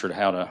have an answer to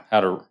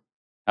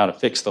how to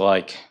fix the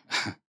lake.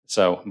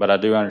 So, but I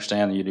do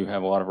understand that you do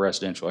have a lot of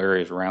residential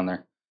areas around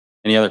there.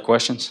 Any other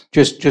questions?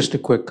 Just a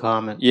quick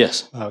comment.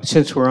 Yes.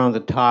 Since we're on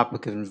the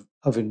topic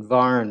of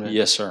environment.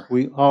 Yes, sir.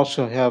 We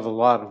also have a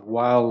lot of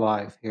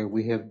wildlife here.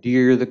 We have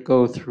deer that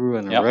go through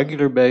on a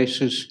regular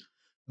basis.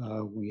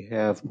 We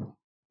have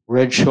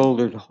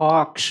red-shouldered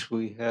hawks.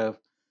 We have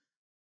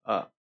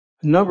a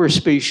number of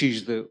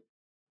species that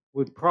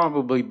would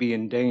probably be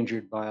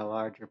endangered by a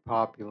larger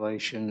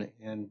population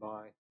and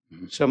by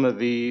some of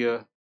the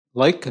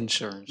lake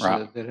concerns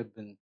that have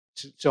been.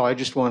 So I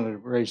just wanted to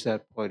raise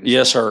that point.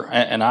 Yes, sir,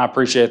 and I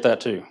appreciate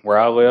that too. Where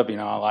I live,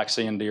 I like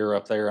seeing deer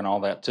up there and all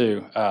that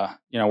too.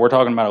 We're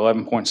talking about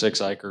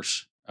 11.6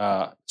 acres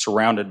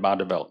surrounded by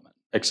development,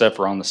 except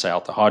for on the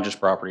south. The Hodges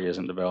property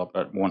isn't developed,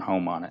 but one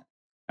home on it.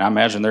 And I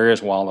imagine there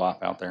is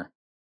wildlife out there,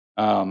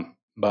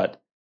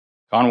 but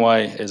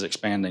Conway is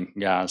expanding,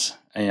 guys,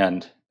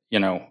 and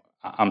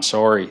I'm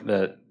sorry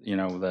that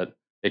that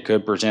it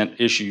could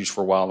present issues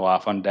for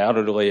wildlife.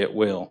 Undoubtedly, it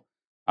will.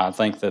 I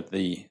think that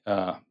the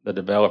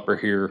developer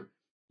here,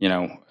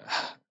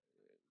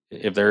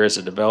 if there is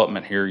a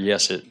development here,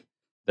 yes,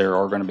 there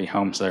are going to be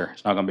homes there.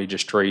 It's not going to be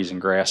just trees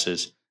and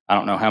grasses. I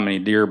don't know how many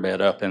deer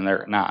bed up in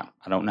there at night.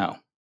 I don't know.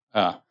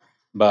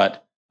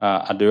 But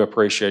I do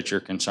appreciate your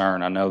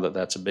concern. I know that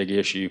that's a big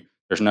issue.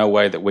 There's no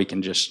way that we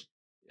can just,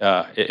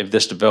 if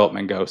this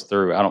development goes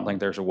through, I don't think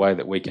there's a way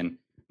that we can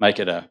make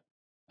it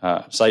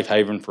safe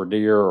haven for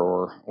deer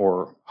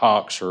or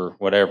hawks or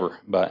whatever.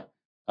 But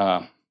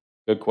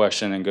good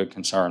question and good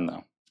concern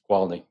though.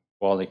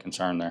 Quality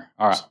concern there.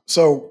 All right.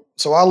 So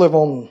I live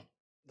on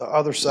the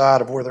other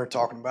side of where they're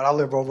talking about. I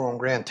live over on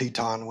Grand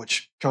Teton,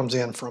 which comes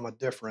in from a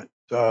different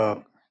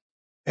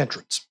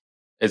entrance.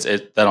 Is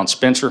that on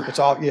Spencer? It's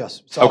all,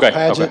 yes. It's Okay.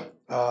 Paget.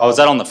 Okay. Is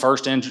that on the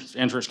first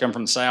entrance coming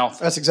from the south?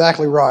 That's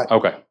exactly right.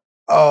 Okay.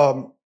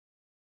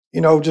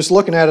 Just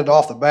looking at it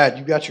off the bat,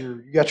 you got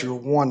your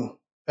one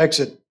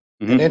exit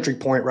and entry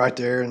point right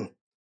there, and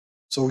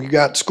so you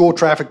got school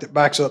traffic that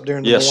backs up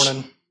during the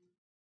morning.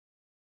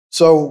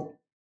 So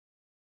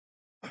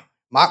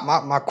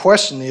my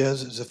question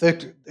is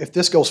if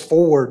this goes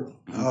forward,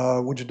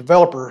 would your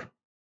developer,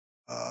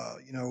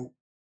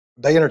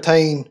 they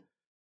entertain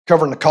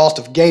covering the cost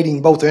of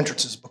gating both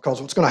entrances?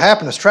 Because what's going to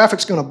happen is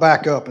traffic's going to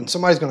back up, and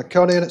somebody's going to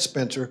cut in at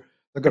Spencer.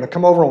 They're going to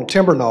come over on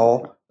Timber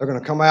Knoll. They're going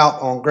to come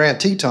out on Grand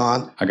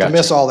Teton to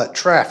miss all that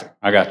traffic.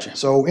 I got you.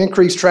 So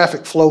increased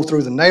traffic flow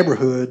through the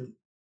neighborhood,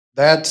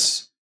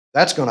 that's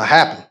going to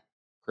happen.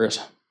 Chris?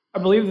 I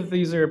believe that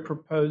these are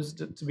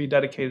proposed to be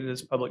dedicated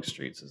as public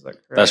streets. Is that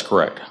correct? That's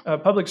correct.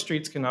 Public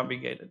streets cannot be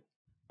gated.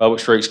 Public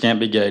streets can't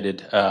be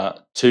gated.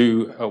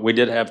 We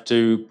did have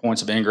 2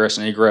 points of ingress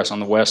and egress on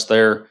the west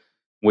there.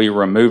 We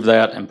removed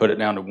that and put it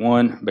down to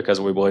 1 because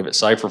we believe it's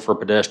safer for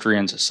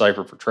pedestrians, it's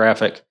safer for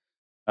traffic,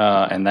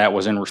 and that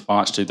was in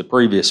response to the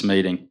previous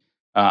meeting.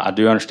 I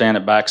do understand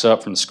it backs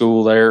up from the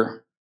school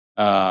there.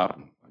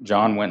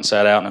 John went and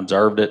sat out and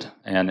observed it,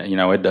 and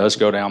it does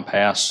go down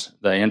past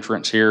the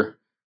entrance here.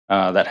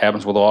 That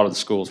happens with a lot of the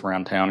schools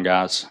around town,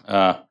 guys,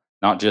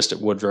 not just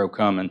at Woodrow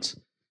Cummins.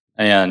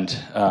 And,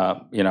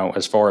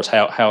 as far as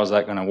how is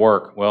that going to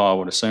work? Well, I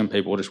would assume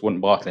people just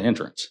wouldn't block the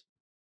entrance.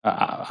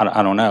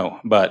 I don't know,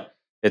 but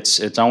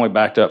it's only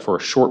backed up for a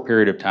short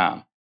period of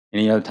time.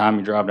 Any other time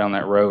you drive down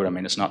that road,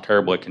 it's not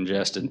terribly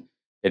congested.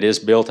 It is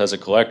built as a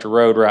collector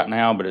road right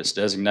now, but it's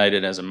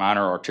designated as a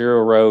minor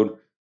arterial road,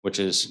 which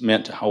is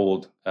meant to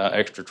hold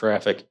extra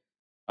traffic.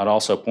 I'd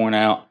also point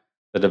out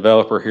the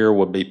developer here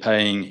would be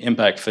paying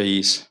impact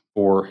fees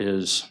for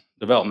his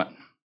development.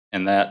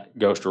 And that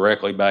goes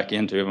directly back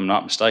into, if I'm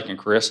not mistaken,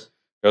 Chris,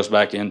 goes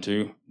back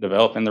into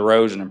developing the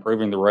roads and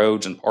improving the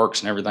roads and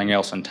parks and everything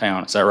else in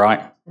town. Is that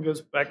right? It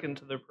goes back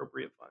into the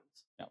appropriate funds.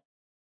 Yeah.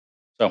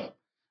 So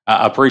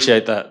I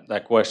appreciate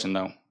that question,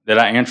 though. Did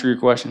I answer your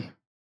question?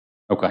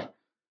 Okay.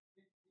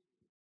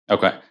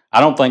 Okay. I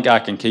don't think I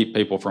can keep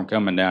people from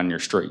coming down your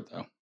street,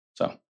 though.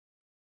 So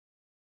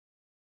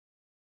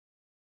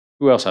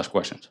who else has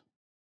questions?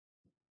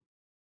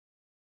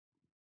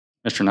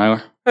 Mr.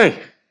 Naylor? Hey,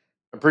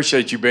 I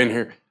appreciate you being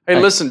here. Hey,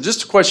 listen,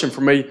 just a question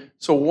for me.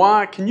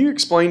 So can you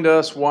explain to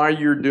us why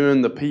you're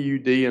doing the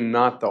PUD and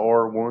not the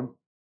R1?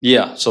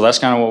 Yeah, so that's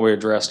kind of what we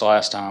addressed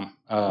last time.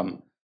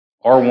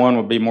 R1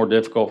 would be more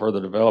difficult for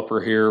the developer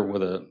here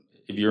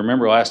if you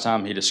remember last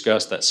time he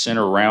discussed that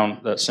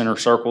center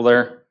circle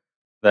there,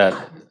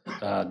 that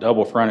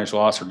double frontage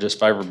lots are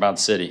disfavored by the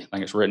city. I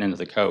think it's written into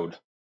the code.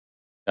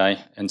 Okay,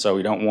 and so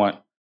we don't want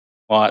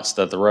lots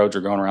that the roads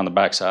are going around the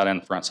back side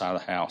and the front side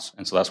of the house.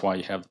 And so that's why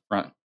you have the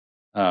front.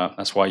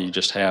 That's why you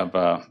just have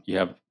you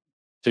have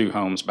 2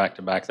 homes back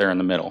to back there in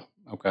the middle.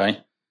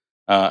 Okay,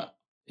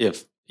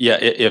 if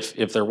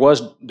there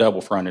was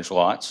double frontage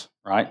lots,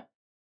 right?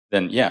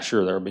 Then yeah,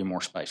 sure, there would be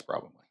more space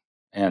probably,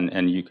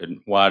 and you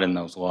could widen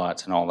those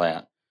lots and all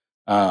that.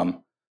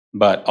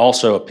 But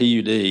also a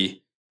PUD.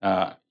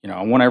 I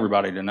want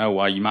everybody to know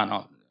why you might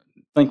not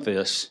think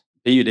this.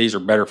 PUDs are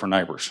better for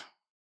neighbors,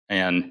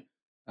 and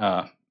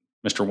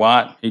Mr.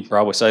 White, he'd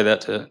probably say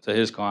that to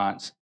his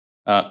clients.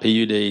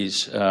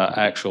 PUDs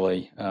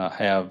actually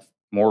have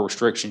more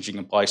restrictions you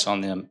can place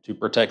on them to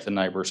protect the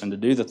neighbors and to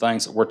do the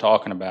things that we're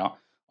talking about.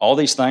 All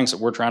these things that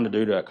we're trying to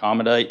do to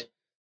accommodate,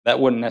 that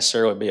wouldn't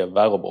necessarily be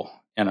available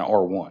in an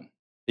R1.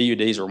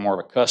 PUDs are more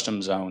of a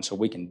custom zone, so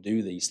we can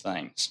do these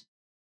things,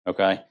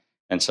 okay?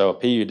 And so a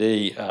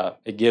PUD,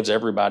 it gives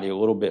everybody a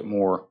little bit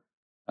more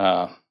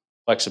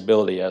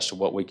flexibility as to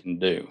what we can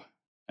do.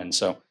 And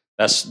so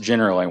that's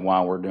generally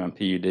why we're doing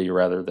PUD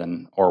rather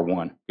than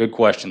R1. Good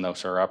question, though,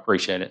 sir. I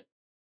appreciate it.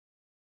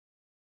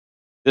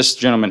 This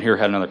gentleman here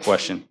had another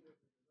question.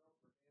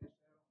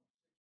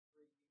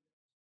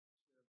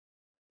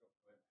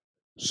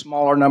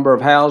 Smaller number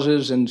of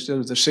houses instead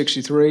of the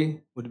 63?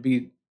 Would it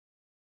be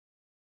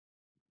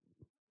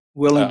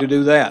willing to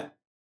do that?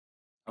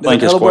 In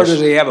other words,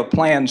 does he have a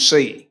plan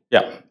C?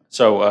 Yeah.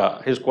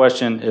 So his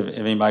question, if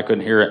anybody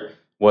couldn't hear it,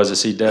 was,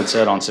 is he dead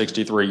set on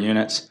 63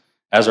 units?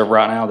 As of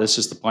right now, this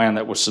is the plan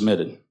that was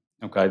submitted.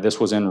 Okay, this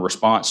was in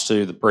response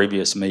to the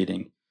previous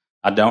meeting.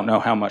 I don't know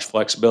how much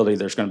flexibility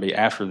there's going to be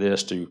after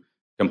this to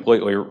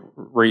completely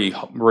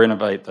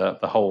renovate the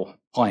whole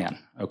plan.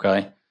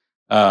 Okay,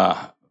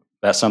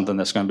 that's something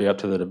that's going to be up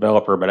to the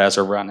developer. But as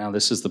of right now,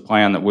 this is the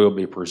plan that we'll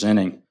be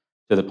presenting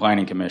to the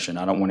Planning Commission.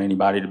 I don't want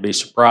anybody to be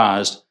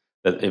surprised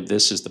that if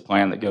this is the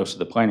plan that goes to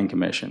the Planning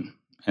Commission.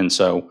 And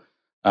so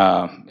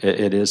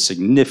it is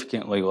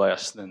significantly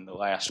less than the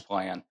last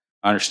plan.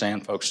 I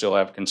understand folks still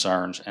have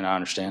concerns, and I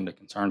understand the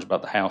concerns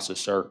about the houses,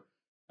 sir.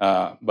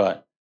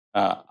 But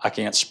I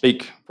can't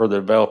speak for the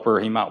developer.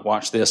 He might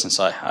watch this and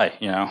say, hey,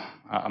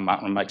 I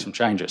might want to make some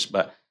changes.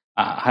 But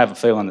I have a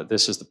feeling that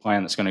this is the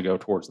plan that's going to go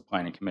towards the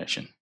Planning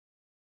Commission.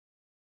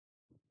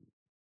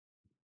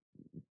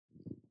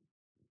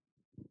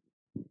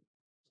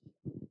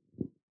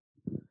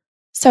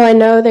 So I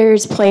know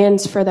there's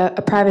plans for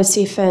a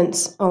privacy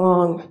fence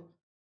along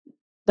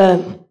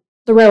the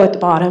row at the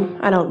bottom.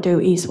 I don't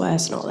do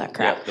east-west and all that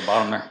crap. Yeah, the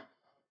bottom there.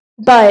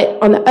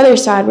 But on the other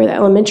side where the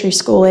elementary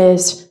school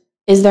is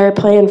there a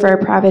plan for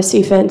a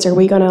privacy fence? Are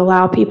we going to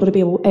allow people to be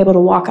able to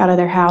walk out of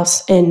their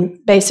house and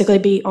basically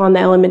be on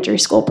the elementary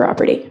school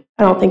property?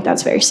 I don't think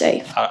that's very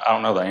safe. I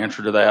don't know the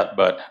answer to that,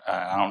 but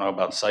I don't know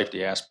about the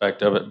safety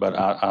aspect of it, but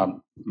I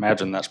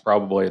imagine that's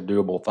probably a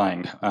doable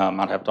thing.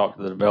 I'd have to talk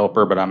to the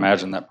developer, but I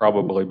imagine that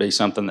probably be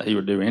something that he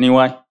would do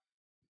anyway.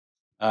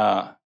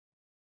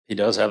 He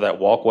does have that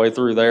walkway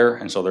through there,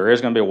 and so there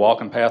is going to be a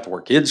walking path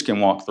where kids can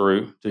walk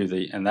through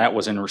and that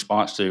was in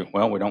response to,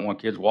 well, we don't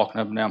want kids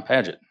walking up and down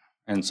Paget.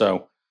 And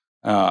so,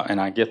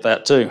 and I get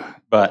that too.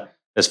 But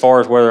as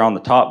far as whether on the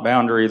top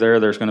boundary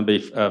there's going to be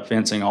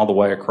fencing all the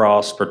way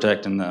across,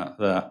 protecting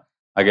the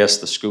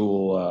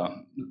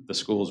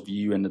school's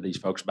view into these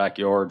folks'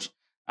 backyards,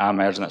 I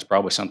imagine that's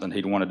probably something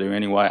he'd want to do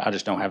anyway. I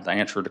just don't have the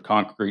answer to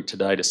concrete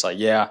today to say,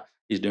 yeah,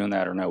 he's doing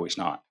that or no, he's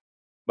not.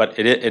 But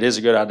it is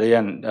a good idea.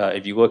 And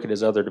if you look at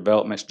his other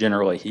developments,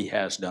 generally he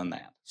has done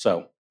that.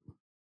 So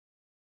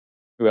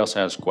who else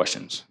has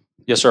questions?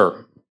 Yes,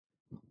 sir.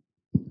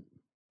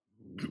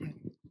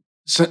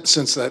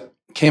 Since that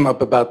came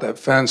up about that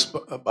fence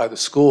by the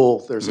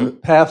school, there's a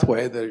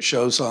pathway that it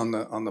shows on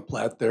the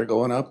plat there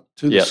going up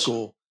to the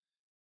school.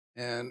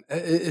 And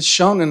it's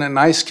shown in a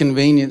nice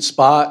convenient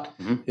spot.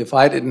 If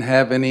I didn't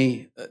have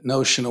any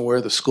notion of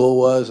where the school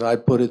was,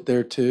 I'd put it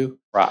there too.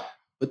 Right.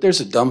 But there's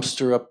a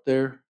dumpster up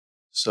there.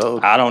 So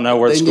I don't know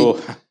where the school.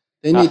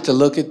 They need to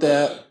look at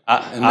that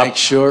and make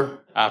sure.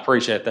 I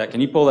appreciate that.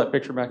 Can you pull that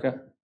picture back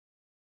up?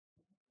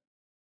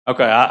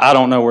 Okay, I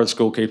don't know where the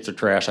school keeps their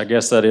trash. I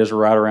guess that is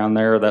right around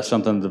there. That's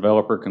something the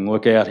developer can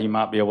look at. He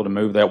might be able to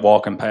move that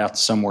walking path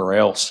somewhere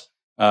else.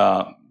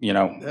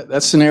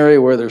 That's an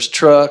area where there's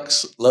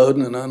trucks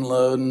loading and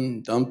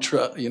unloading, dump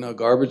truck,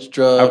 garbage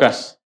trucks.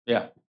 Okay,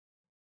 yeah,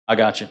 I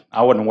got you.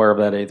 I wasn't aware of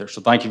that either.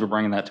 So thank you for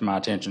bringing that to my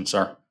attention,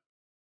 sir.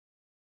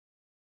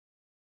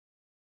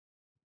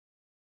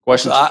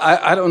 Questions?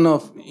 I don't know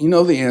if you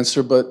know the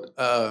answer, but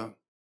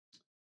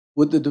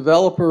would the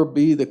developer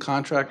be the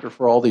contractor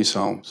for all these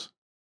homes?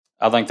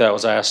 I think that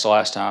was asked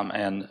last time,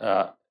 and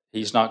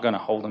he's not going to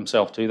hold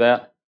himself to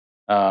that.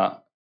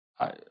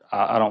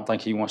 I don't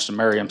think he wants to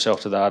marry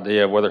himself to the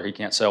idea of whether he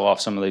can't sell off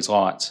some of these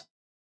lots,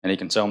 and he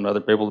can sell them to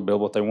other people to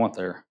build what they want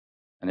there.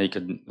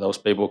 And those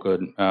people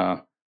could,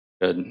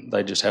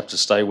 they just have to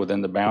stay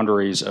within the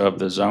boundaries of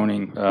the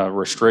zoning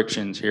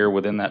restrictions here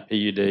within that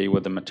PUD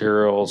with the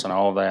materials and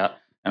all of that,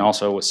 and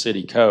also with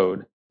city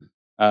code.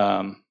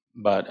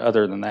 But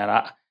other than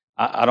that,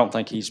 I don't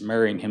think he's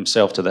marrying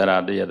himself to that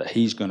idea that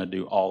he's going to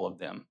do all of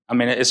them. I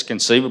mean, it's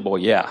conceivable,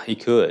 yeah, he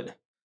could,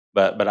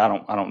 but I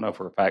don't know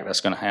for a fact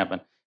that's going to happen.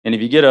 And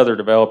if you get other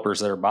developers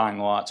that are buying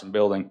lots and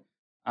building,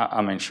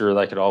 I mean, sure,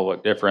 they could all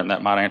look different, and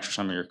that might answer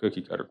some of your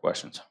cookie cutter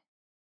questions.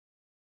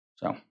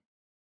 So, all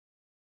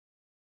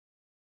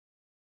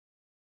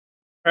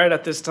right,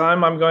 at this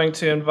time, I'm going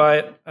to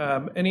invite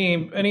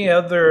any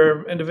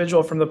other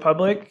individual from the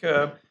public.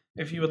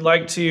 If you would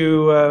like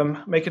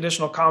to make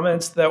additional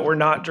comments that were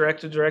not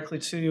directed directly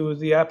to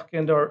the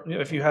applicant, or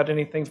if you had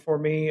anything for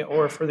me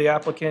or for the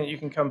applicant, you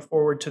can come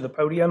forward to the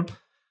podium.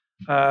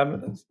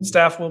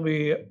 Staff will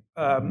be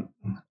open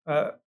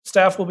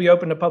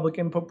to public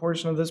input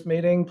portion of this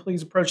meeting.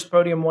 Please approach the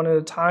podium one at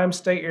a time.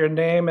 State your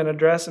name and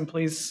address, and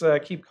please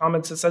keep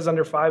comments. It says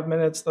under 5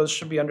 minutes. Those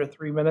should be under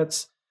 3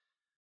 minutes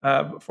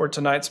for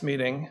tonight's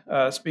meeting.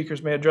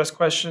 Speakers may address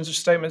questions or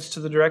statements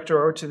to the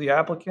director or to the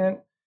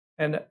applicant.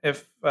 And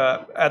if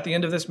at the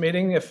end of this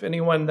meeting, if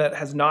anyone that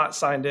has not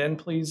signed in,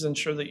 please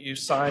ensure that you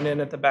sign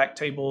in at the back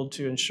table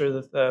to ensure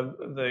that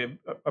the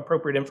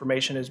appropriate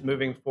information is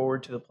moving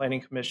forward to the Planning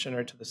Commission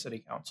or to the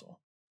City Council.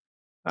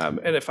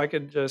 And if I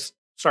could just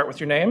start with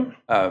your name.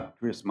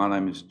 Chris, my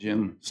name is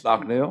Jim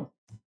Stockdale,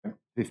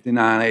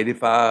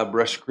 5985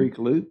 Brush Creek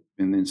Loop.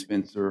 Been in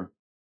Spencer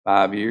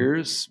 5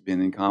 years,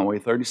 been in Conway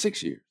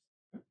 36 years.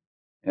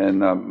 And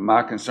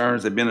my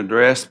concerns have been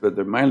addressed, but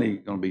they're mainly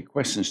going to be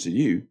questions to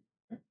you.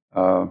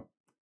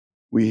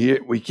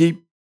 We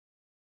keep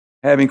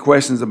having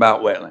questions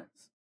about wetlands.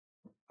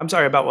 I'm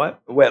sorry, about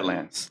what? The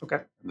wetlands. Okay.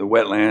 The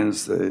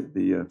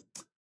wetlands.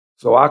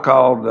 So I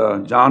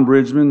called John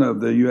Bridgman of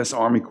the U.S.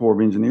 Army Corps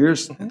of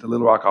Engineers at the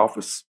Little Rock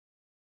office,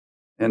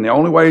 and the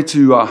only way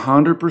to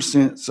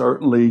 100%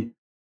 certainly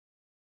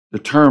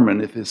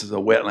determine if this is a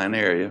wetland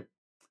area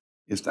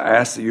is to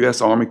ask the U.S.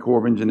 Army Corps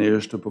of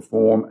Engineers to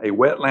perform a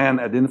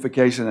wetland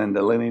identification and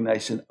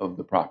delineation of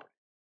the property.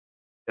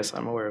 Yes,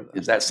 I'm aware of that.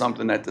 Is that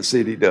something that the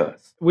city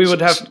does? We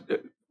would have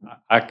to.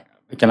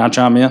 Can I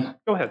chime in?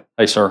 Go ahead.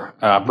 Hey, sir,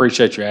 I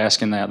appreciate you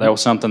asking that. That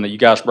was something that you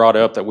guys brought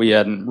up that we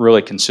hadn't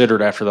really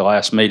considered after the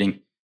last meeting.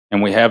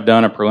 And we have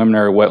done a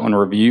preliminary wetland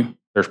review.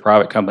 There's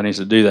private companies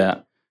that do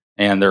that.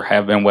 And there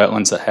have been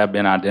wetlands that have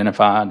been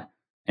identified.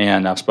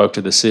 And I've spoke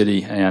to the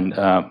city, and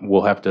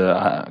we'll have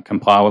to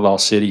comply with all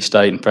city,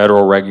 state, and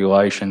federal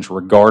regulations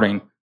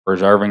regarding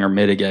preserving or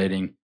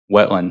mitigating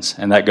wetlands.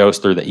 And that goes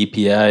through the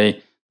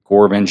EPA,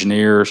 Corps of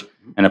Engineers,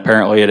 and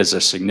apparently it is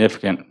a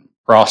significant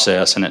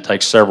process, and it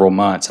takes several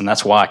months. And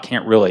that's why I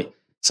can't really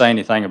say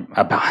anything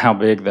about how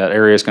big that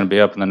area is going to be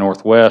up in the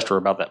northwest, or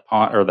about that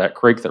pond or that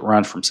creek that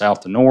runs from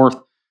south to north,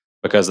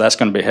 because that's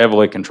going to be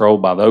heavily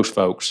controlled by those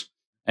folks.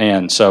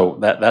 And so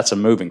that's a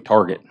moving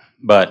target.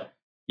 But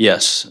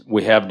yes,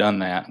 we have done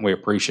that. We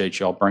appreciate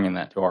y'all bringing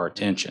that to our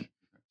attention.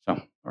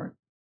 So, all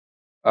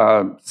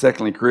right.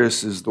 Secondly,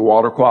 Chris, is the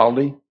water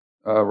quality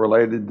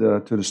related to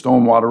the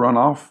stormwater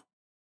runoff.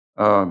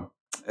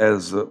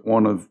 As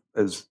one of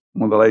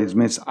the ladies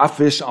mentioned, I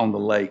fish on the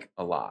lake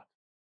a lot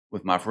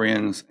with my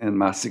friends and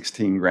my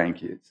 16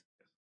 grandkids.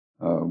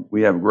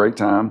 We have a great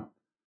time.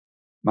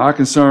 My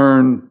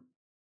concern,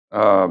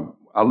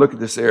 I look at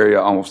this area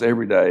almost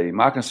every day.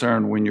 My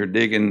concern when you're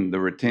digging the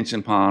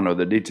retention pond or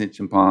the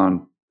detention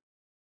pond,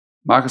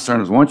 my concern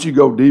is once you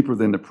go deeper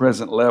than the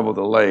present level of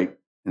the lake,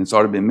 and it's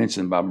already been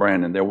mentioned by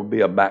Brandon, there will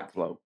be a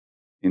backflow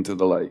into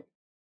the lake.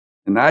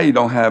 And now you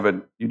don't have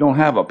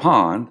a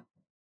pond.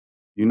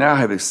 You now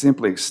have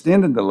simply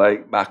extended the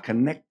lake by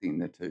connecting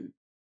the two.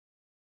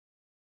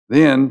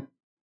 Then,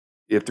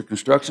 if the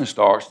construction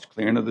starts,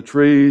 clearing of the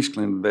trees,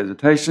 clearing the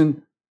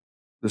vegetation,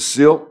 the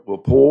silt will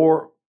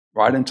pour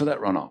right into that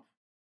runoff.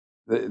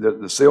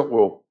 The silt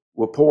will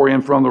pour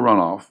in from the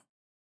runoff.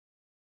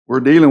 We're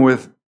dealing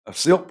with a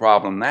silt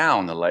problem now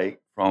in the lake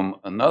from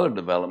another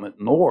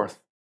development north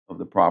of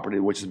the property,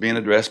 which is being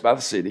addressed by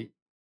the city.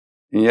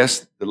 And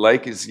yes, the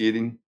lake is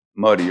getting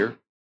muddier.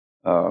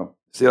 Still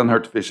doesn't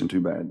hurt the fishing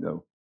too bad,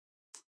 though.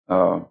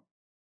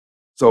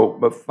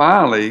 But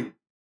finally,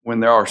 when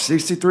there are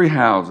 63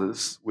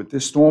 houses with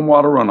this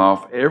stormwater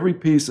runoff, every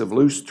piece of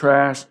loose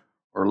trash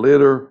or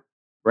litter,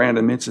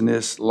 Brandon mentioned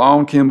this,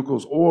 lawn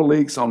chemicals, oil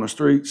leaks on the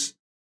streets,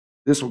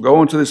 this will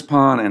go into this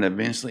pond and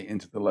eventually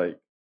into the lake.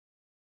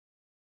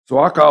 So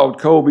I called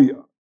Colby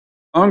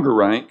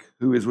Ungerank,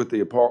 who is with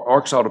the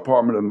Arkansas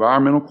Department of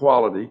Environmental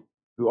Quality,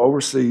 who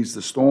oversees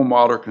the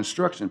stormwater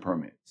construction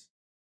permits,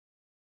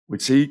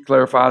 which he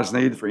clarified is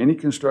needed for any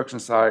construction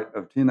site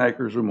of 10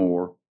 acres or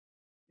more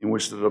in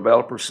which the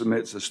developer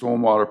submits a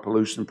stormwater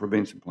pollution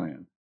prevention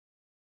plan.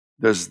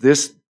 Does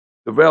this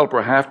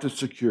developer have to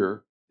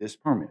secure this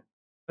permit?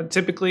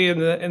 Typically,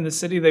 in the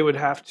city, they would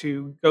have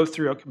to go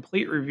through a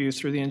complete review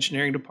through the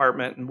engineering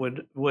department, and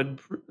would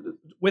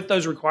with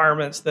those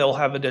requirements, they'll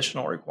have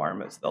additional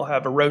requirements. They'll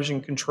have erosion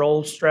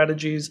control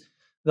strategies.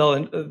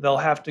 They'll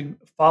have to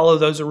follow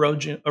those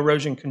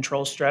erosion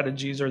control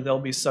strategies, or they'll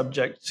be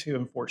subject to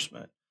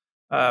enforcement.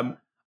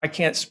 I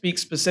can't speak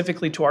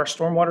specifically to our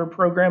stormwater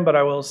program, but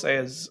I will say,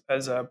 as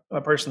a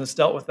person that's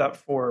dealt with that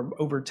for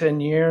over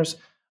 10 years,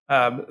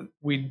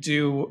 we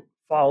do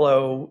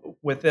follow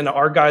within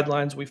our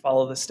guidelines. We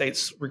follow the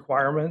state's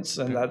requirements,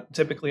 and that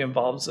typically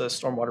involves a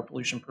stormwater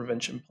pollution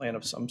prevention plan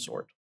of some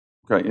sort.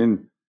 Okay, and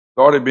it's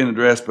already been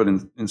addressed, but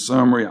in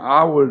summary,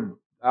 I would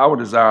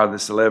desire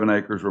this 11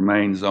 acres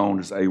remain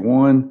zoned as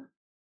A1,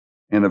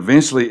 and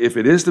eventually, if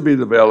it is to be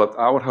developed,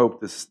 I would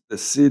hope the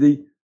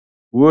city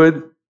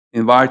would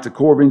invite the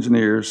Corps of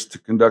Engineers to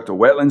conduct a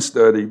wetland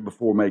study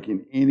before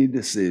making any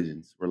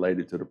decisions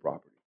related to the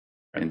property.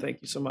 And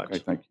thank you so much. Okay,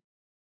 thank you.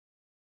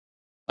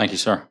 Thank you,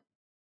 sir.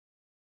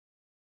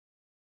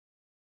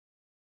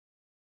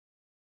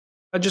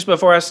 Just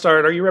before I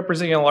start, are you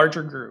representing a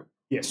larger group?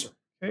 Yes, sir.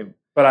 Okay.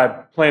 But I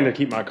plan to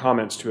keep my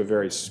comments to a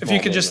very small. If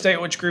you could just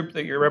state which group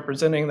that you're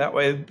representing, that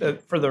way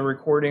for the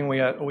recording, we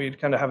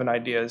kind of have an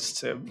idea as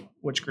to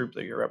which group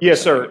that you're representing.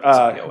 Yes,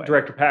 sir.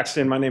 Director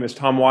Paxton, my name is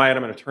Tom Wyatt.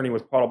 I'm an attorney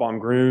with Pottlebaum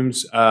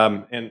Grooms,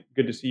 and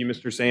good to see you,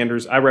 Mr.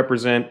 Sanders. I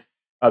represent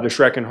the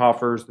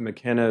Schreckenhoffers, the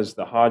McKennas,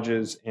 the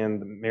Hodges,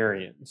 and the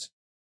Marions.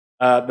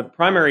 The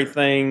primary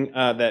thing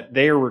that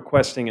they are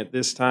requesting at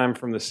this time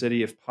from the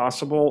city, if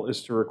possible,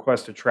 is to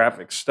request a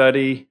traffic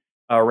study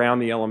around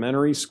the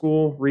elementary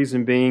school.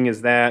 Reason being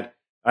is that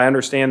I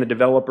understand the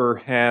developer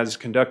has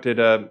conducted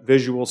a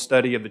visual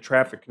study of the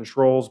traffic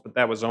controls, but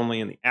that was only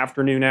in the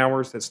afternoon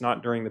hours. That's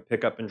not during the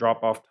pickup and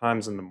drop-off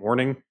times in the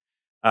morning.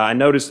 I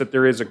noticed that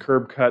there is a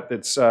curb cut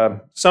that's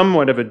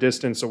somewhat of a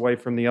distance away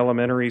from the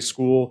elementary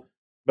school,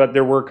 but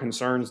there were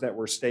concerns that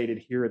were stated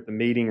here at the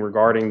meeting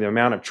regarding the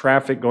amount of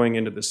traffic going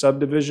into the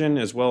subdivision,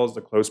 as well as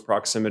the close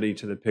proximity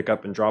to the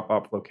pickup and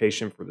drop-off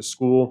location for the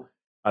school.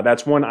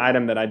 That's one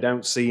item that I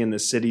don't see in the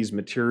city's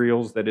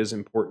materials that is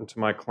important to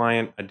my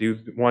client. I do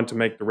want to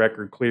make the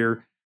record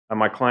clear.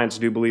 My clients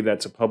do believe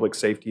that's a public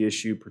safety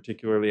issue,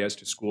 particularly as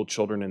to school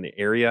children in the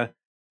area.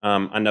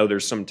 I know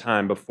there's some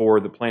time before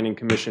the Planning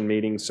Commission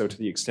meeting, so to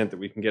the extent that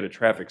we can get a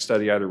traffic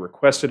study either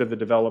requested of the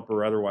developer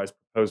or otherwise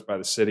proposed by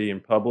the city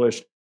and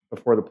published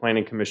before the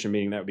Planning Commission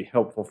meeting, that would be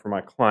helpful for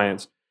my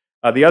clients.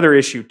 The other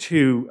issue,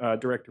 too,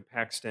 Director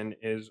Paxton,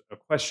 is a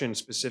question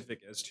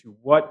specific as to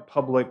what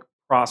public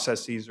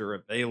processes are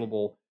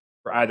available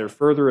for either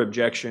further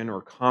objection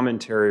or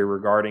commentary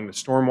regarding the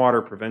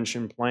stormwater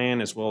prevention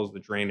plan as well as the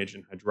drainage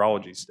and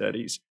hydrology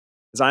studies.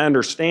 As I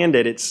understand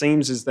it, it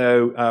seems as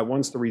though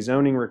once the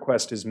rezoning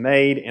request is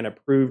made and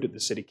approved at the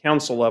city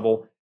council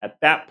level, at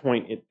that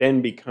point, it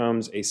then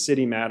becomes a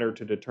city matter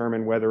to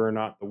determine whether or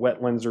not the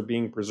wetlands are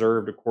being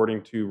preserved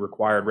according to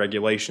required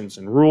regulations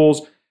and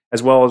rules,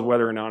 as well as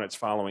whether or not it's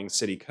following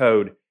city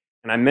code.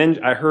 And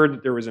I heard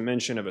that there was a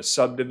mention of a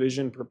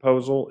subdivision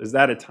proposal. Is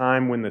that a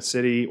time when the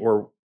city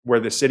or where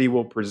the city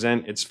will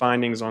present its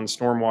findings on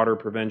stormwater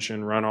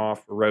prevention,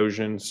 runoff,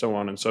 erosion, so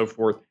on and so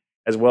forth,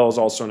 as well as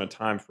also in a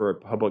time for a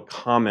public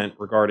comment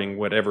regarding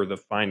whatever the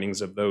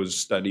findings of those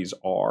studies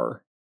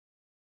are?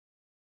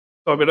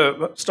 So I'm going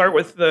to start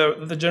with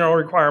the general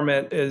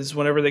requirement is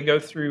whenever they go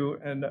through,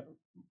 and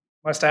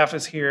my staff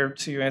is here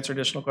to answer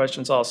additional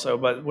questions also,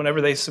 but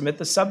whenever they submit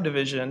the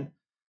subdivision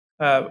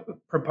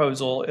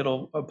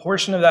proposal, a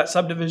portion of that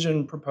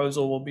subdivision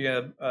proposal will be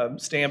a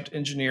stamped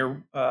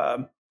engineer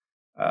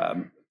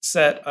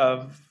set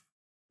of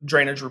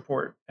drainage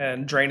report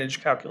and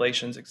drainage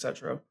calculations,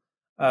 etc.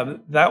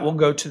 That will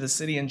go to the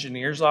city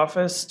engineer's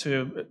office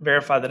to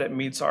verify that it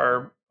meets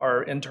our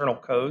internal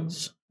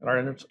codes and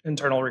our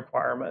internal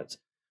requirements.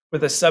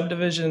 With a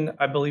subdivision,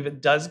 I believe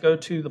it does go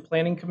to the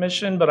planning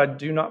commission, but I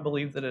do not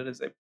believe that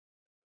it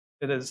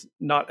is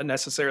not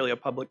necessarily a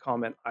public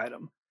comment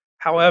item.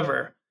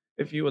 However,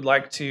 if you would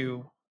like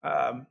to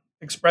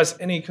express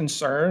any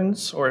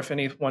concerns, or if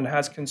anyone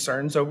has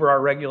concerns over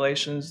our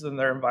regulations, then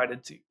they're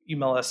invited to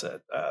email us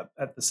at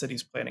the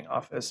city's planning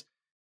office,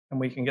 and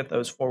we can get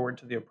those forward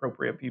to the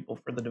appropriate people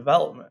for the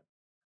development.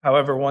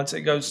 However, once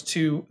it goes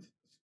through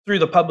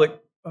the public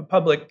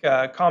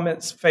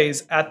comments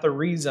phase at the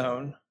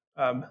rezone,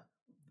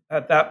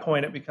 at that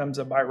point it becomes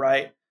a by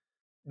right.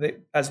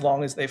 As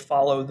long as they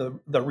follow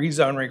the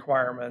rezone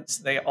requirements,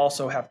 they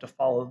also have to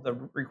follow the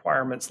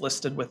requirements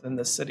listed within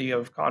the city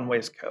of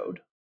Conway's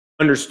code.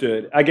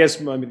 Understood. I guess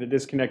maybe the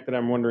disconnect that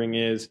I'm wondering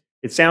is,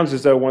 it sounds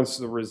as though once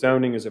the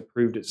rezoning is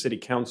approved at city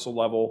council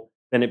level,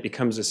 then it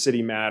becomes a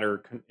city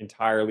matter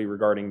entirely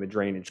regarding the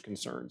drainage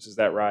concerns. Is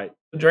that right?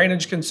 The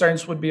drainage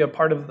concerns would be a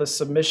part of the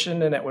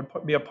submission, and it would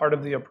be a part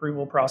of the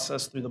approval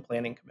process through the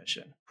planning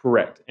commission.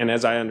 Correct. And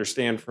as I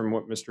understand from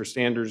what Mr.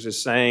 Sanders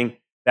is saying,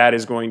 that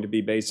is going to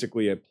be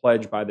basically a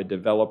pledge by the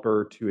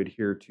developer to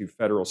adhere to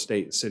federal,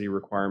 state, and city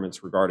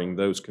requirements regarding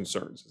those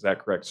concerns. Is that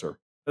correct, sir?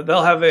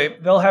 They'll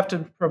have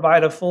to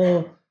provide a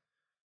full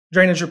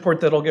drainage report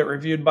that'll get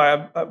reviewed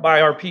by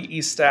our PE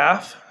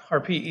staff.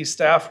 Our PE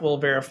staff will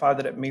verify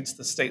that it meets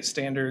the state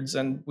standards,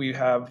 and we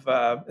have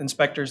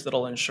inspectors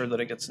that'll ensure that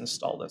it gets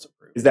installed as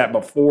approved. Is that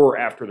before or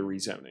after the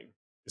rezoning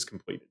is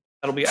completed?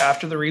 That'll be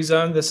after the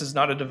rezone. This is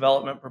not a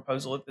development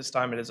proposal at this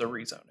time. It is a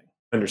rezoning.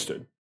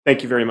 Understood.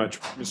 Thank you very much,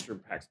 Mr.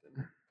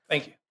 Paxton.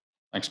 Thank you.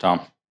 Thanks,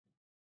 Tom.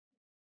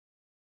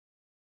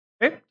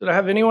 Okay. Did I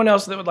have anyone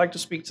else that would like to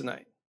speak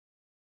tonight?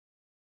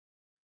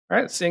 All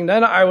right. Seeing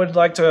none, I would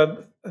like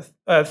to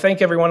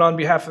thank everyone on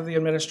behalf of the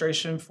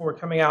administration for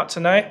coming out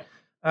tonight.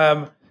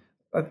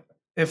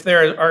 If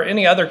there are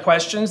any other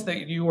questions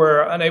that you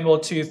were unable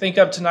to think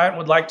of tonight and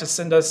would like to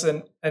send us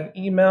an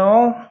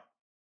email,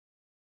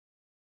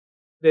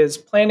 it is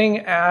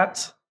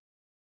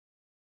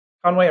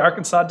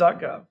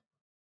planning@conwayarkansas.gov.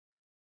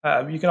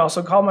 You can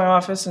also call my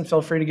office and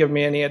feel free to give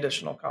me any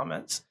additional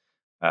comments.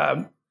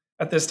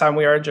 At this time,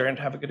 we are adjourned.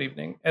 Have a good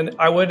evening. And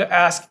I would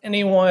ask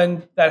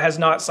anyone that has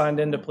not signed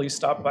in to please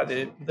stop by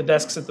the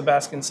desks at the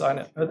back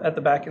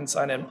and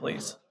sign in,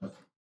 please.